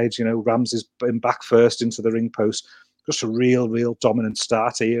outside. Rams his back first into the ring post. Just a real dominant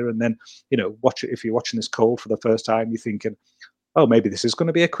start here, and then watch it. If you're watching this cold for the first time, you're thinking, oh, maybe this is going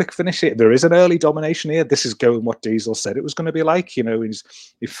to be a quick finish here. There is an early domination here. This is going what Diesel said it was going to be like. He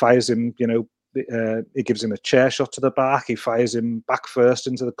fires him. He gives him a chair shot to the back. He fires him back first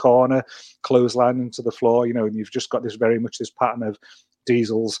into the corner, clothesline into the floor. And you've just got this very much this pattern of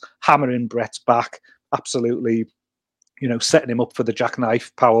Diesel's hammering Brett's back, absolutely, setting him up for the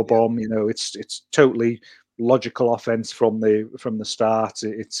jackknife power bomb. It's totally logical offense from the start.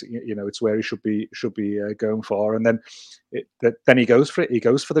 It's it's where he should be going for, and then he goes for it. He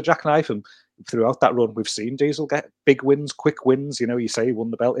goes for the jackknife, and throughout that run, we've seen Diesel get big wins, quick wins. You say he won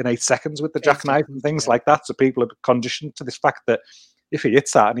the belt in 8 seconds with the jackknife and things like that. So people are conditioned to this fact that if he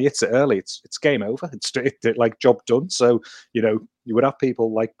hits that and he hits it early, it's game over. It's like job done. So you would have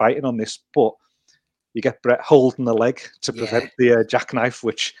people like biting on this, but you get Brett holding the leg to prevent the jackknife,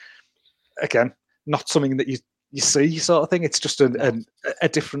 which again, not something that you see sort of thing. It's just a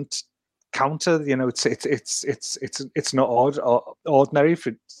different counter. It's not odd or ordinary.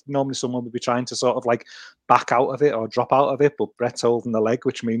 Normally someone would be trying to sort of like back out of it or drop out of it, but Brett's holding the leg,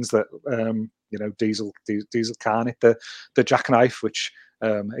 which means that Diesel can't hit the jackknife, which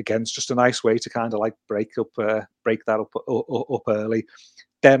again is just a nice way to kind of like break that up early.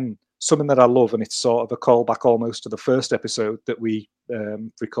 Then something that I love, and it's sort of a callback almost to the first episode that we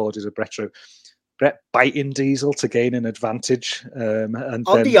recorded at BRETRO. Brett biting Diesel to gain an advantage, and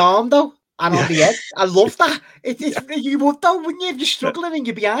on the arm though, and on the head. I love that. You would though, wouldn't you? If you're struggling and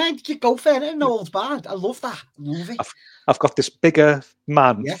you're behind, you go for it and no one's bad. I love that. I love it. I've got this bigger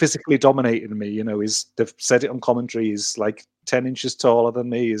man physically dominating me. They've said it on commentary. He's like 10 inches taller than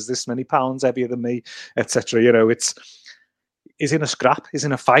me. He's this many pounds heavier than me, etc. He's in a scrap. He's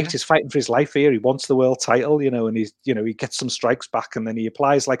in a fight. He's fighting for his life here. He wants the world title, and he's, he gets some strikes back, and then he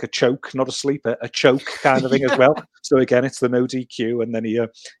applies like a choke, not a sleeper, a choke kind of thing as well. So again, it's the no DQ, and then he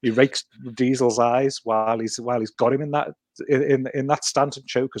rakes Diesel's eyes while he's got him in that Stanton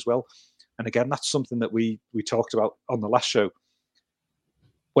choke as well. And again, that's something that we talked about on the last show.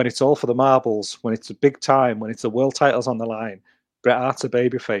 When it's all for the marbles, when it's a big time, when it's the world titles on the line, Bret Hart's a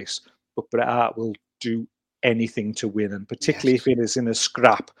babyface, but Bret Hart will do anything to win, and particularly if it is in a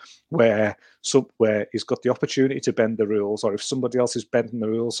scrap where he's got the opportunity to bend the rules, or if somebody else is bending the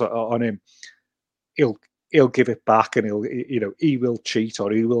rules on him, he'll give it back, and he will cheat,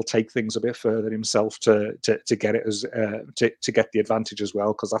 or he will take things a bit further himself to get it as to get the advantage as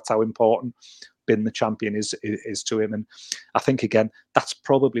well, because that's how important being the champion is to him. And I think again, that's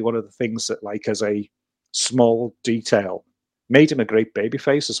probably one of the things that, like, as a small detail, made him a great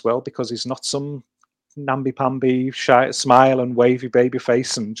babyface as well, because he's not some namby-pamby, shy, smile and wavy baby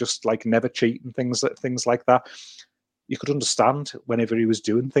face and just like never cheat and things like that. You could understand whenever he was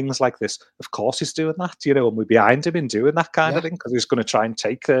doing things like this. Of course, he's doing that, and we're behind him in doing that kind of thing, because he's going to try and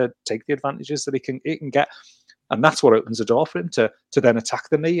take the advantages that he can get, and that's what opens the door for him to then attack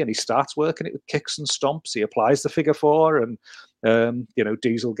the knee. And he starts working it with kicks and stomps. He applies the figure four, and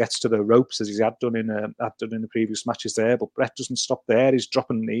Diesel gets to the ropes as he had done in the previous matches there. But Brett doesn't stop there. He's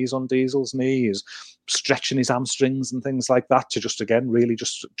dropping knees on Diesel's knee. He's stretching his hamstrings and things like that to just again really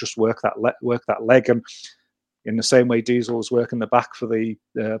just work that leg. And in the same way Diesel was working the back for the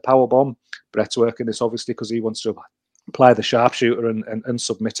power bomb, Brett's working this obviously because he wants to apply the sharpshooter and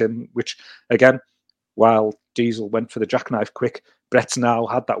submit him. Which again, while Diesel went for the jackknife quick, Brett's now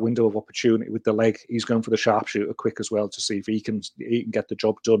had that window of opportunity with the leg. He's going for the sharpshooter quick as well to see if he can get the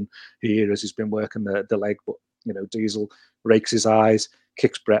job done here as he's been working the leg. But Diesel rakes his eyes,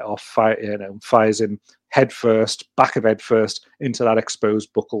 kicks Brett off, fires him head first, back of head first into that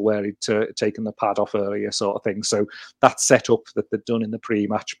exposed buckle where he'd taken the pad off earlier, sort of thing. So that setup that they'd done in the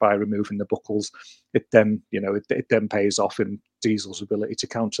pre-match by removing the buckles, it then pays off in Diesel's ability to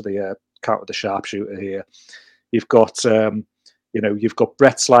counter the sharpshooter here. You've got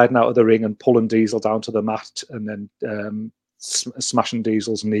Brett sliding out of the ring and pulling Diesel down to the mat, and then smashing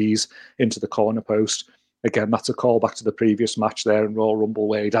Diesel's knees into the corner post. Again, that's a callback to the previous match there in Royal Rumble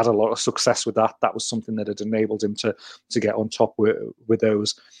where he'd had a lot of success with that. That was something that had enabled him to get on top with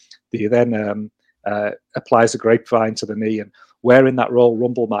those. He then applies a grapevine to the knee, and where in that Royal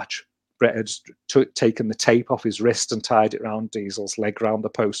Rumble match, Bret had taken the tape off his wrist and tied it around Diesel's leg round the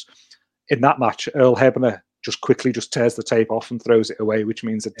post. In that match, Earl Hebner just quickly tears the tape off and throws it away, which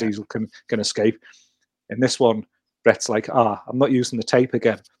means that Diesel can escape. In this one, Bret's like, I'm not using the tape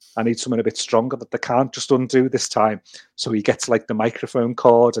again. I need something a bit stronger that they can't just undo this time. So he gets like the microphone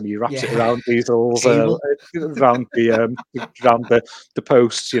cord and he wraps it around Diesel's around the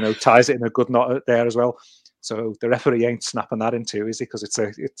post, ties it in a good knot there as well. So the referee ain't snapping that in two, is he? Because it's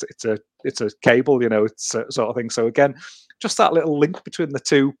a cable, it's a sort of thing. So again, just that little link between the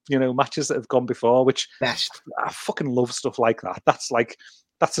two, matches that have gone before, which best. I fucking love stuff like that. That's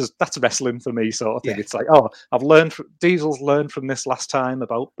wrestling for me, sort of thing. Yeah. It's like, Diesel's learned from this last time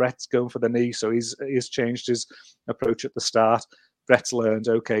about Bret's going for the knee, so he's changed his approach at the start. Bret's learned,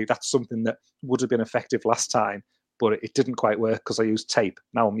 okay, that's something that would have been effective last time, but it didn't quite work because I used tape.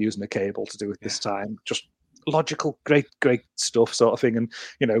 Now I'm using a cable to do it this time. Just logical, great stuff, sort of thing. And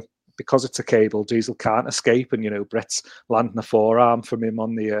because it's a cable, Diesel can't escape, and Bret's landing a forearm from him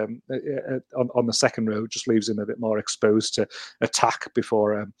on the second row just leaves him a bit more exposed to attack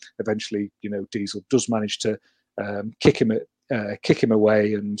before eventually Diesel does manage to kick him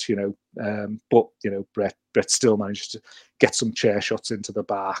away, and but Bret still manages to get some chair shots into the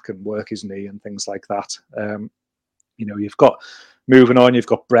back and work his knee and things like that. You've got moving on. You've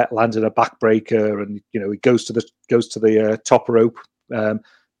got Bret landed a backbreaker, and he goes to the top rope.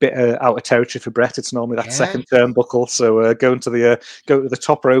 Bit out of territory for Bret. It's normally that second turnbuckle. So going to the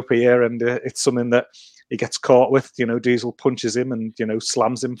top rope here, and it's something that he gets caught with. Diesel punches him and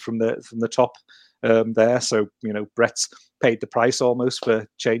slams him from the top there. So Bret's paid the price almost for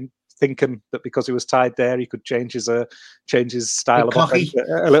thinking that because he was tied there, he could change his style of offense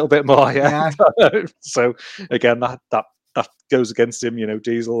a little bit more. Yeah. So again, that goes against him.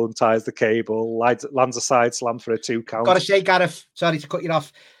 Diesel unties the cable, lands a side slam for a 2 count. Got to say, Gareth, sorry to cut you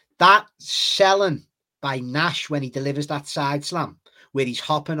off. That selling by Nash when he delivers that side slam, where he's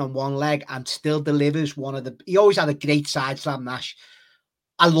hopping on one leg and still delivers he always had a great side slam, Nash.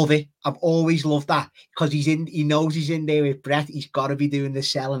 I love it. I've always loved that because he knows he's in there with Bret. He's got to be doing the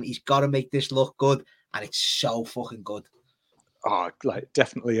selling. He's got to make this look good. And it's so fucking good. Oh,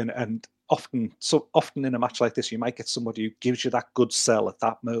 definitely. And often in a match like this, you might get somebody who gives you that good sell at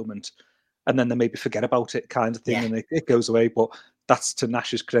that moment, and then they maybe forget about it, kind of thing, and it goes away. But that's to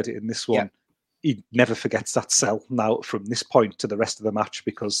Nash's credit in this one. He never forgets that sell now from this point to the rest of the match,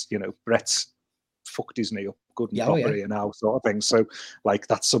 because Bret's fucked his knee up good and proper here now, sort of thing. So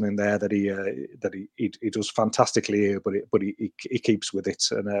that's something there that he does fantastically here, but he keeps with it.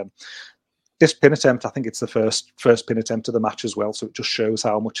 And this pin attempt, I think it's the first pin attempt of the match as well. So it just shows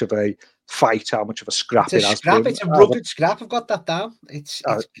how much of a fight, how much of a scrap it has been. It's a rugged scrap. I've got that down. It's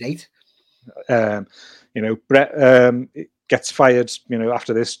great. Bret gets fired,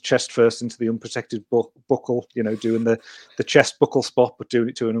 after this, chest first into the unprotected buckle, doing the chest buckle spot, but doing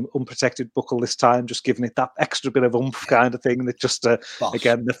it to an unprotected buckle this time, just giving it that extra bit of oomph kind of thing. That just,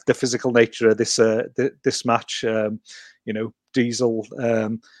 again, the physical nature of this match, Diesel,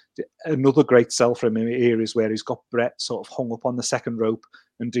 another great sell from him here is where he's got Bret sort of hung up on the second rope,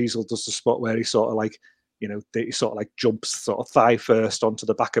 and Diesel does the spot where he sort of he jumps sort of thigh first onto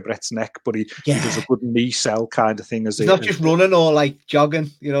the back of Bret's neck, but he does a good knee sell kind of thing. He's not just running or jogging,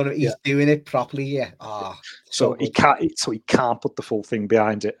 he's doing it properly. Yeah. So he can't put the full thing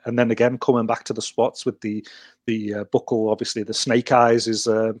behind it. And then again, coming back to the spots with the buckle, obviously the snake eyes is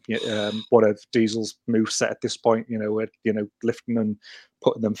one of Diesel's move set at this point. Lifting and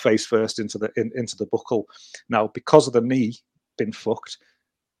putting them face first into the buckle. Now, because of the knee being fucked,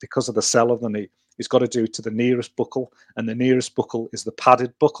 because of the sell of the knee, he's got to do it to the nearest buckle, and the nearest buckle is the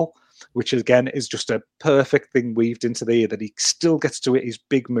padded buckle, which again is just a perfect thing weaved into there, that he still gets to hit his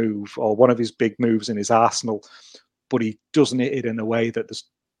big move, or one of his big moves in his arsenal, but he doesn't hit it in a way that there's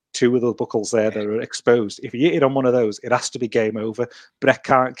 2 of the buckles there that are exposed. If he hit it on one of those, it has to be game over. Bret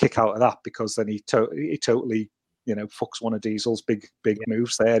can't kick out of that, because then he totally fucks one of Diesel's big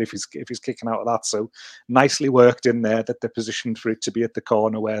moves there if he's kicking out of that. So nicely worked in there that they're positioned for it to be at the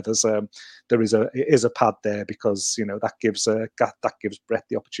corner where there is a pad there, because that gives Bret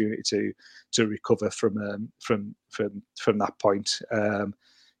the opportunity to recover from that point.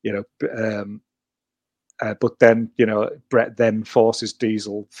 But then, Bret then forces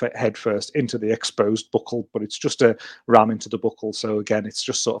Diesel head first into the exposed buckle, but it's just a ram into the buckle. So again, it's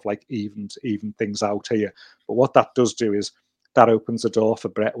just sort of even things out here. But what that does do is that opens the door for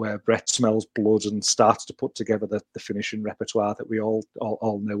Bret, where Bret smells blood and starts to put together the finishing repertoire that we all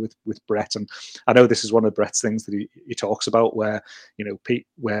know with Bret. And I know this is one of Bret's things that he talks about, where, you know,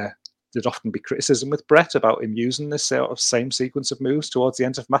 where there'd often be criticism with Bret about him using this sort of same sequence of moves towards the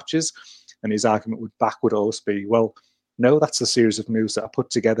end of matches. And his argument would always be, well, no, that's the series of moves that I put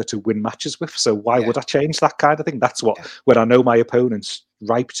together to win matches with. So why would I change that kind of thing? That's what, when I know my opponent's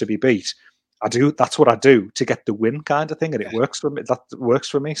ripe to be beat, that's what I do to get the win kind of thing. And it works for me. That works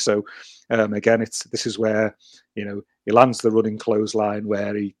for me. So again, this is where, you know, he lands the running clothesline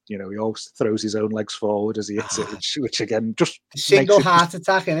where he always throws his own legs forward as he hits it, which again just single heart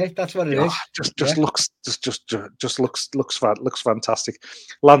attack in it. That's what it is. Looks fantastic.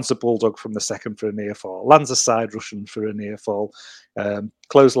 Lands a bulldog from the second for a near fall. Lands a side Russian for a near fall.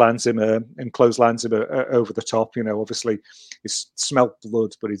 Clotheslines him over the top. You know, obviously he's smelt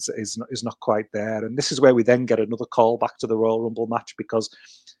blood, but he's not quite there. And this is where we then get another call back to the Royal Rumble match, because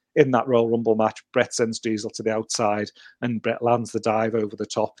in that Royal Rumble match, Bret sends Diesel to the outside and Bret lands the dive over the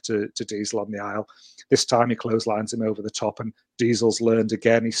top to Diesel on the aisle. This time he clotheslines him over the top, and Diesel's learned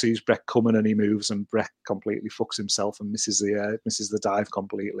again. He sees Bret coming and he moves, and Bret completely fucks himself and misses the dive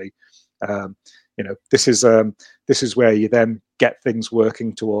completely. You know, this is where you then get things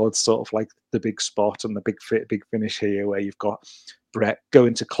working towards sort of like the big spot and the big finish here, where you've got Bret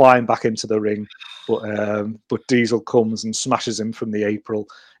going to climb back into the ring, but Diesel comes and smashes him from the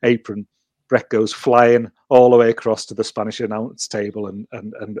apron. Bret goes flying all the way across to the Spanish announce table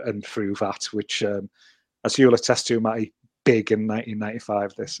and through that, which, as you'll attest to, Matty, big in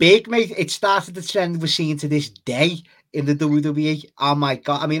 1995. This big, mate. It started the trend we're seeing to this day in the WWE. Oh my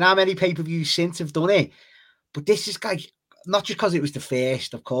God! I mean, how many pay-per-views since have done it? But this is like, not just because it was the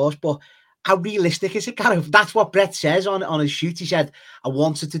first, of course, but how realistic is it, Gareth? That's what Bret says on his shoot. He said, I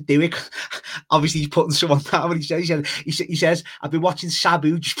wanted to do it. Obviously, he's putting someone down. What he says, I've been watching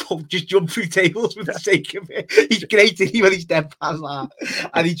Sabu just jump through tables for the sake of it. He's great when he's dead past that.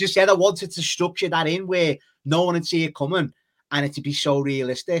 And he just said, I wanted to structure that in where no one would see it coming and it to be so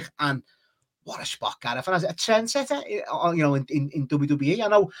realistic. And what a spot, Gareth. And as a trendsetter, you know, in WWE, I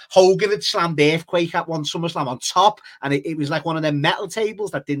know Hogan had slammed Earthquake at one SummerSlam on top, and it was like one of them metal tables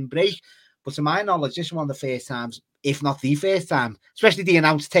that didn't break. But to my knowledge, this is one of the first times, if not the first time, especially the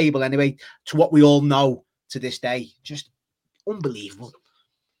announce table anyway, to what we all know to this day. Just unbelievable.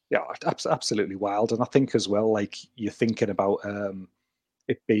 Yeah, absolutely wild. And I think as well, like, you're thinking about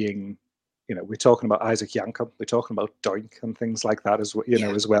it being, you know, we're talking about Isaac Yankem, we're talking about Doink and things like that as well, you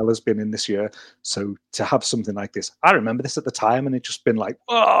know, as well as been in this year. So to have something like this, I remember this at the time, and it just been like,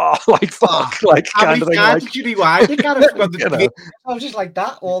 oh, like fuck, like kind of thing. Like, did you rewind it? I was just like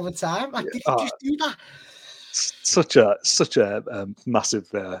that all the time. Like, did you just do that? Such a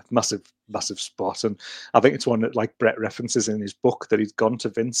massive spot. And I think it's one that, like, Bret references in his book, that he'd gone to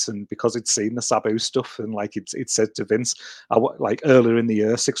Vince, and because he'd seen the Sabu stuff, and like he'd said to Vince, like earlier in the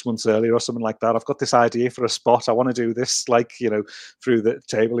year, 6 months earlier or something like that, I've got this idea for a spot, I want to do this, like, you know, through the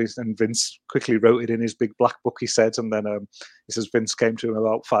table. And Vince quickly wrote it in his big black book, he said. And then he says Vince came to him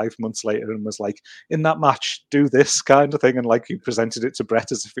about 5 months later and was like, in that match, do this kind of thing. And like, he presented it to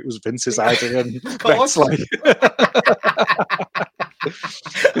Bret as if it was Vince's idea, and Bret's like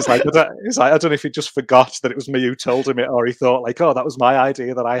He's like, I don't know if he just forgot that it was me who told him it, or he thought like, oh, that was my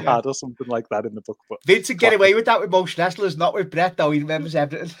idea that I had, or something like that in the book. But Vince would get away with that with most wrestlers, not with Bret, though. He remembers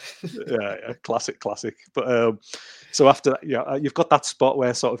everything. yeah, classic. But so after, you've got that spot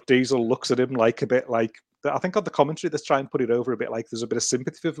where sort of Diesel looks at him like a bit like, I think on the commentary they try and put it over a bit like there's a bit of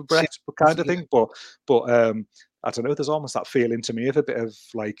sympathy for Bret kind of thing. But I don't know, there's almost that feeling to me of a bit of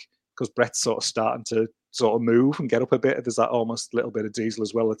like, because Bret's sort of starting to sort of move and get up a bit, there's that almost little bit of Diesel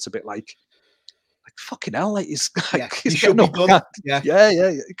as well. It's a bit like fucking hell, like he's getting up. Yeah.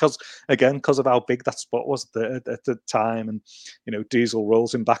 Because of how big that spot was at the time, and you know, Diesel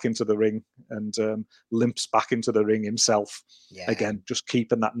rolls him back into the ring and limps back into the ring himself. Yeah. Again, just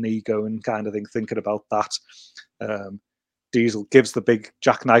keeping that knee going, kind of thing. Thinking about that. Diesel gives the big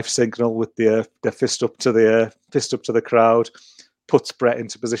jackknife signal with the fist up to the crowd. Puts Bret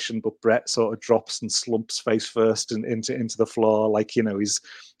into position, but Bret sort of drops and slumps face first and into the floor, like, you know, he's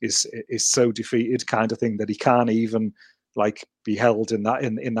so defeated, kind of thing, that he can't even like be held in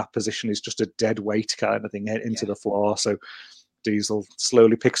that position. He's just a dead weight kind of thing into the floor. So Diesel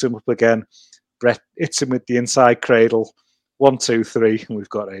slowly picks him up again. Bret hits him with the inside cradle. 1, 2, 3, and we've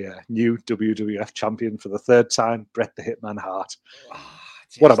got a new WWF champion for the third time, Bret the Hitman Hart.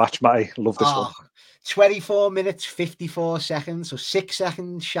 What a match, Matty. Love this one. 24 minutes, 54 seconds, so 6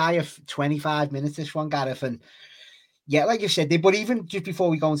 seconds shy of 25 minutes, this one, Gareth. And yeah, like you said, but even just before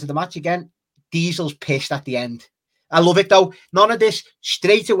we go into the match again, Diesel's pissed at the end. I love it though. None of this.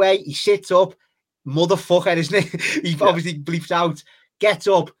 Straight away, he sits up. Motherfucker, isn't it? He obviously bleeps out, gets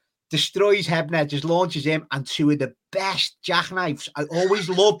up, destroys Hebner, just launches him, and two of the best jackknives I always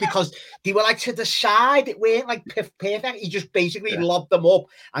love because they were like to the side. It weren't like perfect. He just basically lobbed them up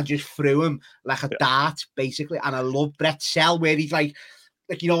and just threw him like a dart, basically. And I love Brett's cell where he's like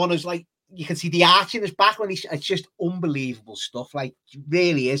you know, on his like, you can see the arch in his back when it's just unbelievable stuff. Like, it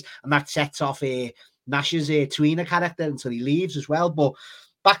really is. And that sets off Nash's tweener character until he leaves as well. But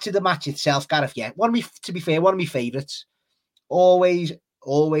back to the match itself, Gareth. Yeah, to be fair, one of my favourites. Always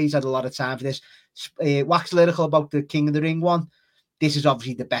had a lot of time for this. Wax lyrical about the King of the Ring one. This is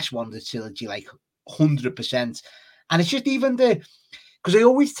obviously the best one of the trilogy, like 100%. And it's just even because I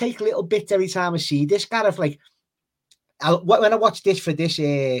always take little bits every time I see this, Gareth. Like, when I watched this for this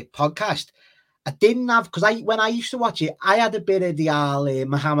podcast, I didn't have, because when I used to watch it, I had a bit of the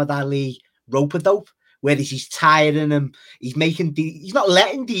Muhammad Ali rope-a-dope, where he's tiring him, he's not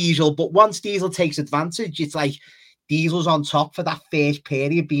letting Diesel, but once Diesel takes advantage, it's like Diesel's on top for that first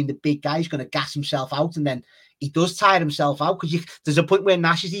period, being the big guy, he's going to gas himself out, and then he does tire himself out, because there's a point where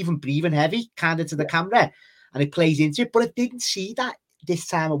Nash is even breathing heavy, kind of to the camera, and it plays into it, but I didn't see that this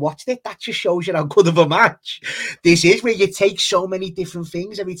time I watched it. That just shows you how good of a match this is, where you take so many different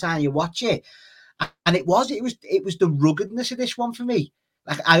things every time you watch it. And it was the ruggedness of this one for me.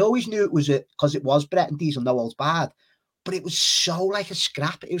 Like, I always knew it was because it was Bret and Diesel, no holds barred, but it was so like a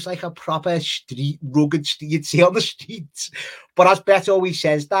scrap. It was like a proper rugged you'd see on the streets. But as Bret always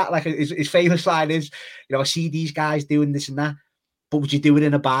says, that like his famous line is, you know, I see these guys doing this and that, but would you do it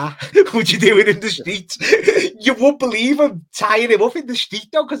in a bar? Would you do it in the streets? You won't believe him tying him up in the street,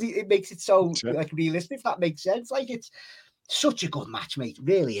 though, because it makes it so like realistic, if that makes sense. Like, it's such a good match, mate. It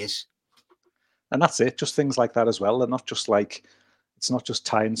really is. And that's it. Just things like that as well. They're not just like, it's not just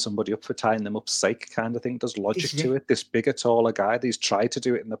tying somebody up for tying them up's sake kind of thing. There's logic to it. This bigger, taller guy, he's tried to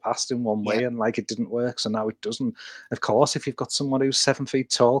do it in the past in one way, and like it didn't work, so now it doesn't. Of course, if you've got someone who's 7 feet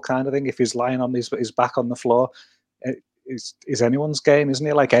tall kind of thing, if he's lying on his back on the floor, is anyone's game, isn't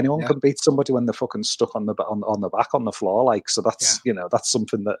it? Like, anyone can beat somebody when they're fucking stuck on the back on the floor. Like, so that's you know, that's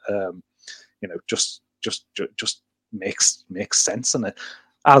something that you know, just makes sense. And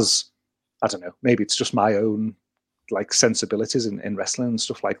as I don't know, maybe it's just my own like sensibilities in wrestling and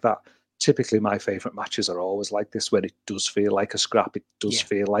stuff like that. Typically, my favorite matches are always like this, where it does feel like a scrap. It does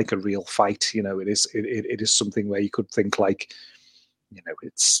feel like a real fight. You know, it is something where you could think like, you know,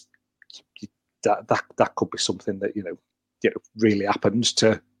 it's that could be something that you know really happened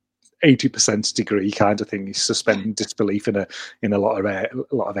to 80% degree kind of thing. He's suspending disbelief in a lot of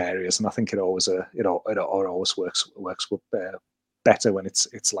areas, and I think it always works better when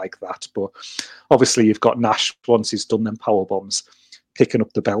it's like that. But obviously, you've got Nash once he's done them power bombs, picking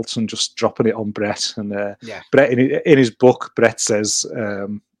up the belt and just dropping it on Bret. And Bret in his book, Bret says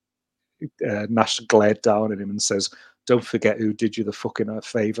Nash glared down at him and says, "Don't forget who did you the fucking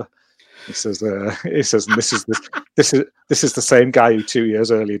favor." He says, and this is the same guy who 2 years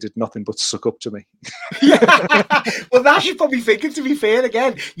earlier did nothing but suck up to me. Well, Nash is probably thinking, to be fair,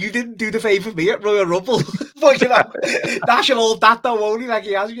 again, you didn't do the favour for me at Royal Rumble. But, you know, Nash will hold that though, won't he? Like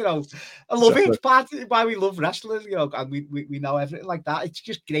he has, you know. I love it. It's part of why we love wrestlers, you know, and we know everything like that. It's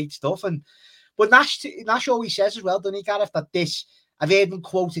just great stuff. But Nash always says as well, doesn't he, Gareth, that this, I've heard him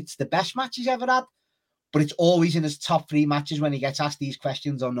quote, it's the best match he's ever had. But it's always in his top 3 matches when he gets asked these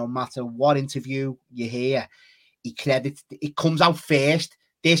questions, or no matter what interview you hear, it comes out first.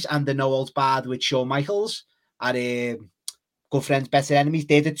 This and the No Holds Barred with Shawn Michaels are Good Friends, Better Enemies.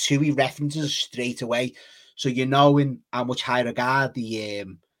 They're the 2 he references straight away. So you know in how much high regard he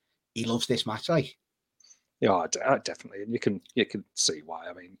loves this match, like. Yeah, definitely, and you can see why.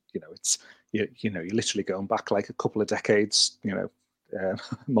 I mean, you know, it's you know, you're literally going back like a couple of decades, you know.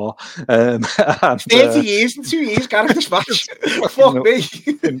 More and 30 years in 2 years, Gareth, this match. Fuck me.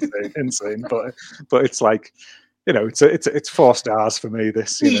 insane. But it's like, you know, it's 4 stars for me.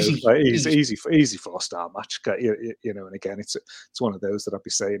 This, you know, like easy 4-star match. You know, and again, it's one of those that I'd be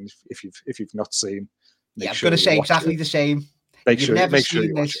saying if you've not seen. I'm going to say exactly the same. Make sure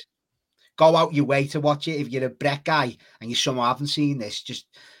you watch it. Go out your way to watch it. If you're a Bret guy and you somehow haven't seen this, just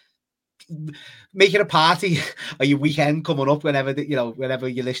make it a party or your weekend coming up whenever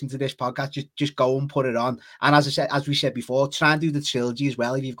you listen to this podcast. Just go and put it on. And as we said before, try and do the trilogy as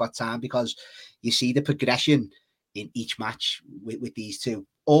well if you've got time, because you see the progression in each match with these two.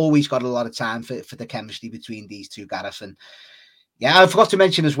 Always got a lot of time for the chemistry between these two, Gareth. And yeah, I forgot to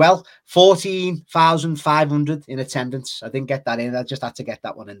mention as well, 14,500 in attendance. I didn't get that in. I just had to get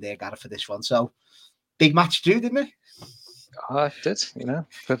that one in there, Gareth, for this one. So big match too, didn't it? Oh, I did, you know,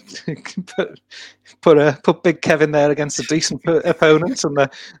 put Big Kevin there against a decent opponent, and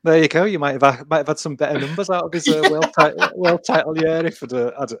there you go. You might have had some better numbers out of his world title year if it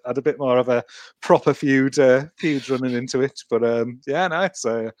had a bit more of a proper feud running into it. But yeah, no,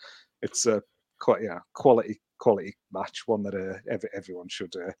 it's a quite quality match, one that everyone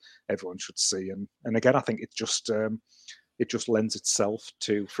should see. And again, I think it just lends itself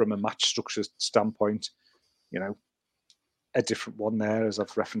to, from a match structure standpoint, you know, a different one there, as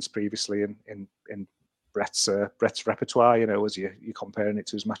I've referenced previously in Brett's repertoire. You know, as you're comparing it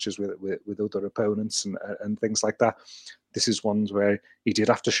to his matches with other opponents and things like that. This is ones where he did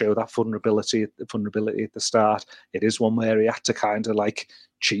have to show that vulnerability at the start. It is one where he had to kind of like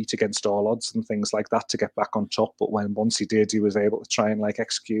cheat against all odds and things like that to get back on top. But once he did, he was able to try and like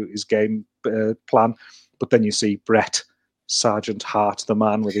execute his game plan. But then you see Brett, Sergeant Hart, the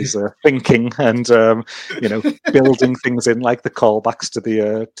man with his thinking and you know, building things in, like the callbacks to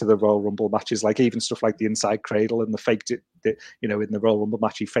the Royal Rumble matches, like even stuff like the inside cradle and the faked it. You know, in the Royal Rumble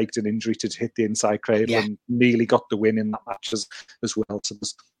match, he faked an injury to hit the inside cradle and nearly got the win in that match as well. So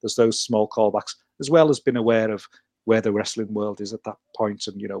there's those small callbacks, as well as being aware of where the wrestling world is at that point,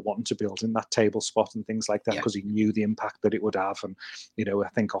 and, you know, wanting to build in that table spot and things like that, because he knew the impact that it would have. And, you know, I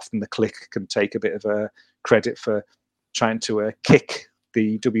think often the Kliq can take a bit of credit for trying to kick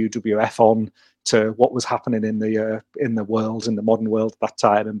the WWF on to what was happening in the world, in the modern world at that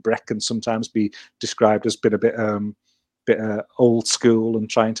time. And Brett can sometimes be described as being a bit old school and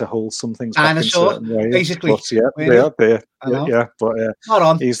trying to hold some things back in certain ways. Basically, but not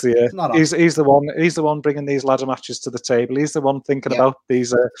on. He's the one bringing these ladder matches to the table. He's the one thinking about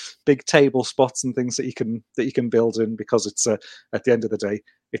these big table spots and things that you can build in, because it's at the end of the day,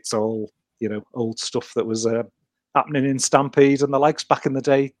 it's all, you know, old stuff that was happening in Stampede and the likes back in the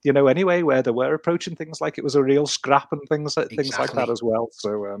day, you know, anyway, where they were approaching things like it was a real scrap and things like that as well.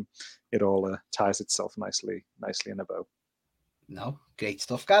 So it all ties itself nicely in a bow. No, great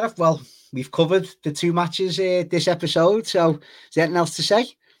stuff, Gareth. Well, we've covered the two matches this episode. So, is there anything else to say?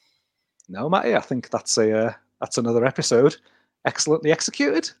 No, Matty, I think that's another episode excellently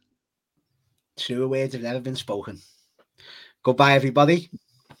executed. Truer words have never been spoken. Goodbye, everybody.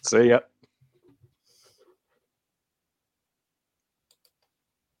 See ya.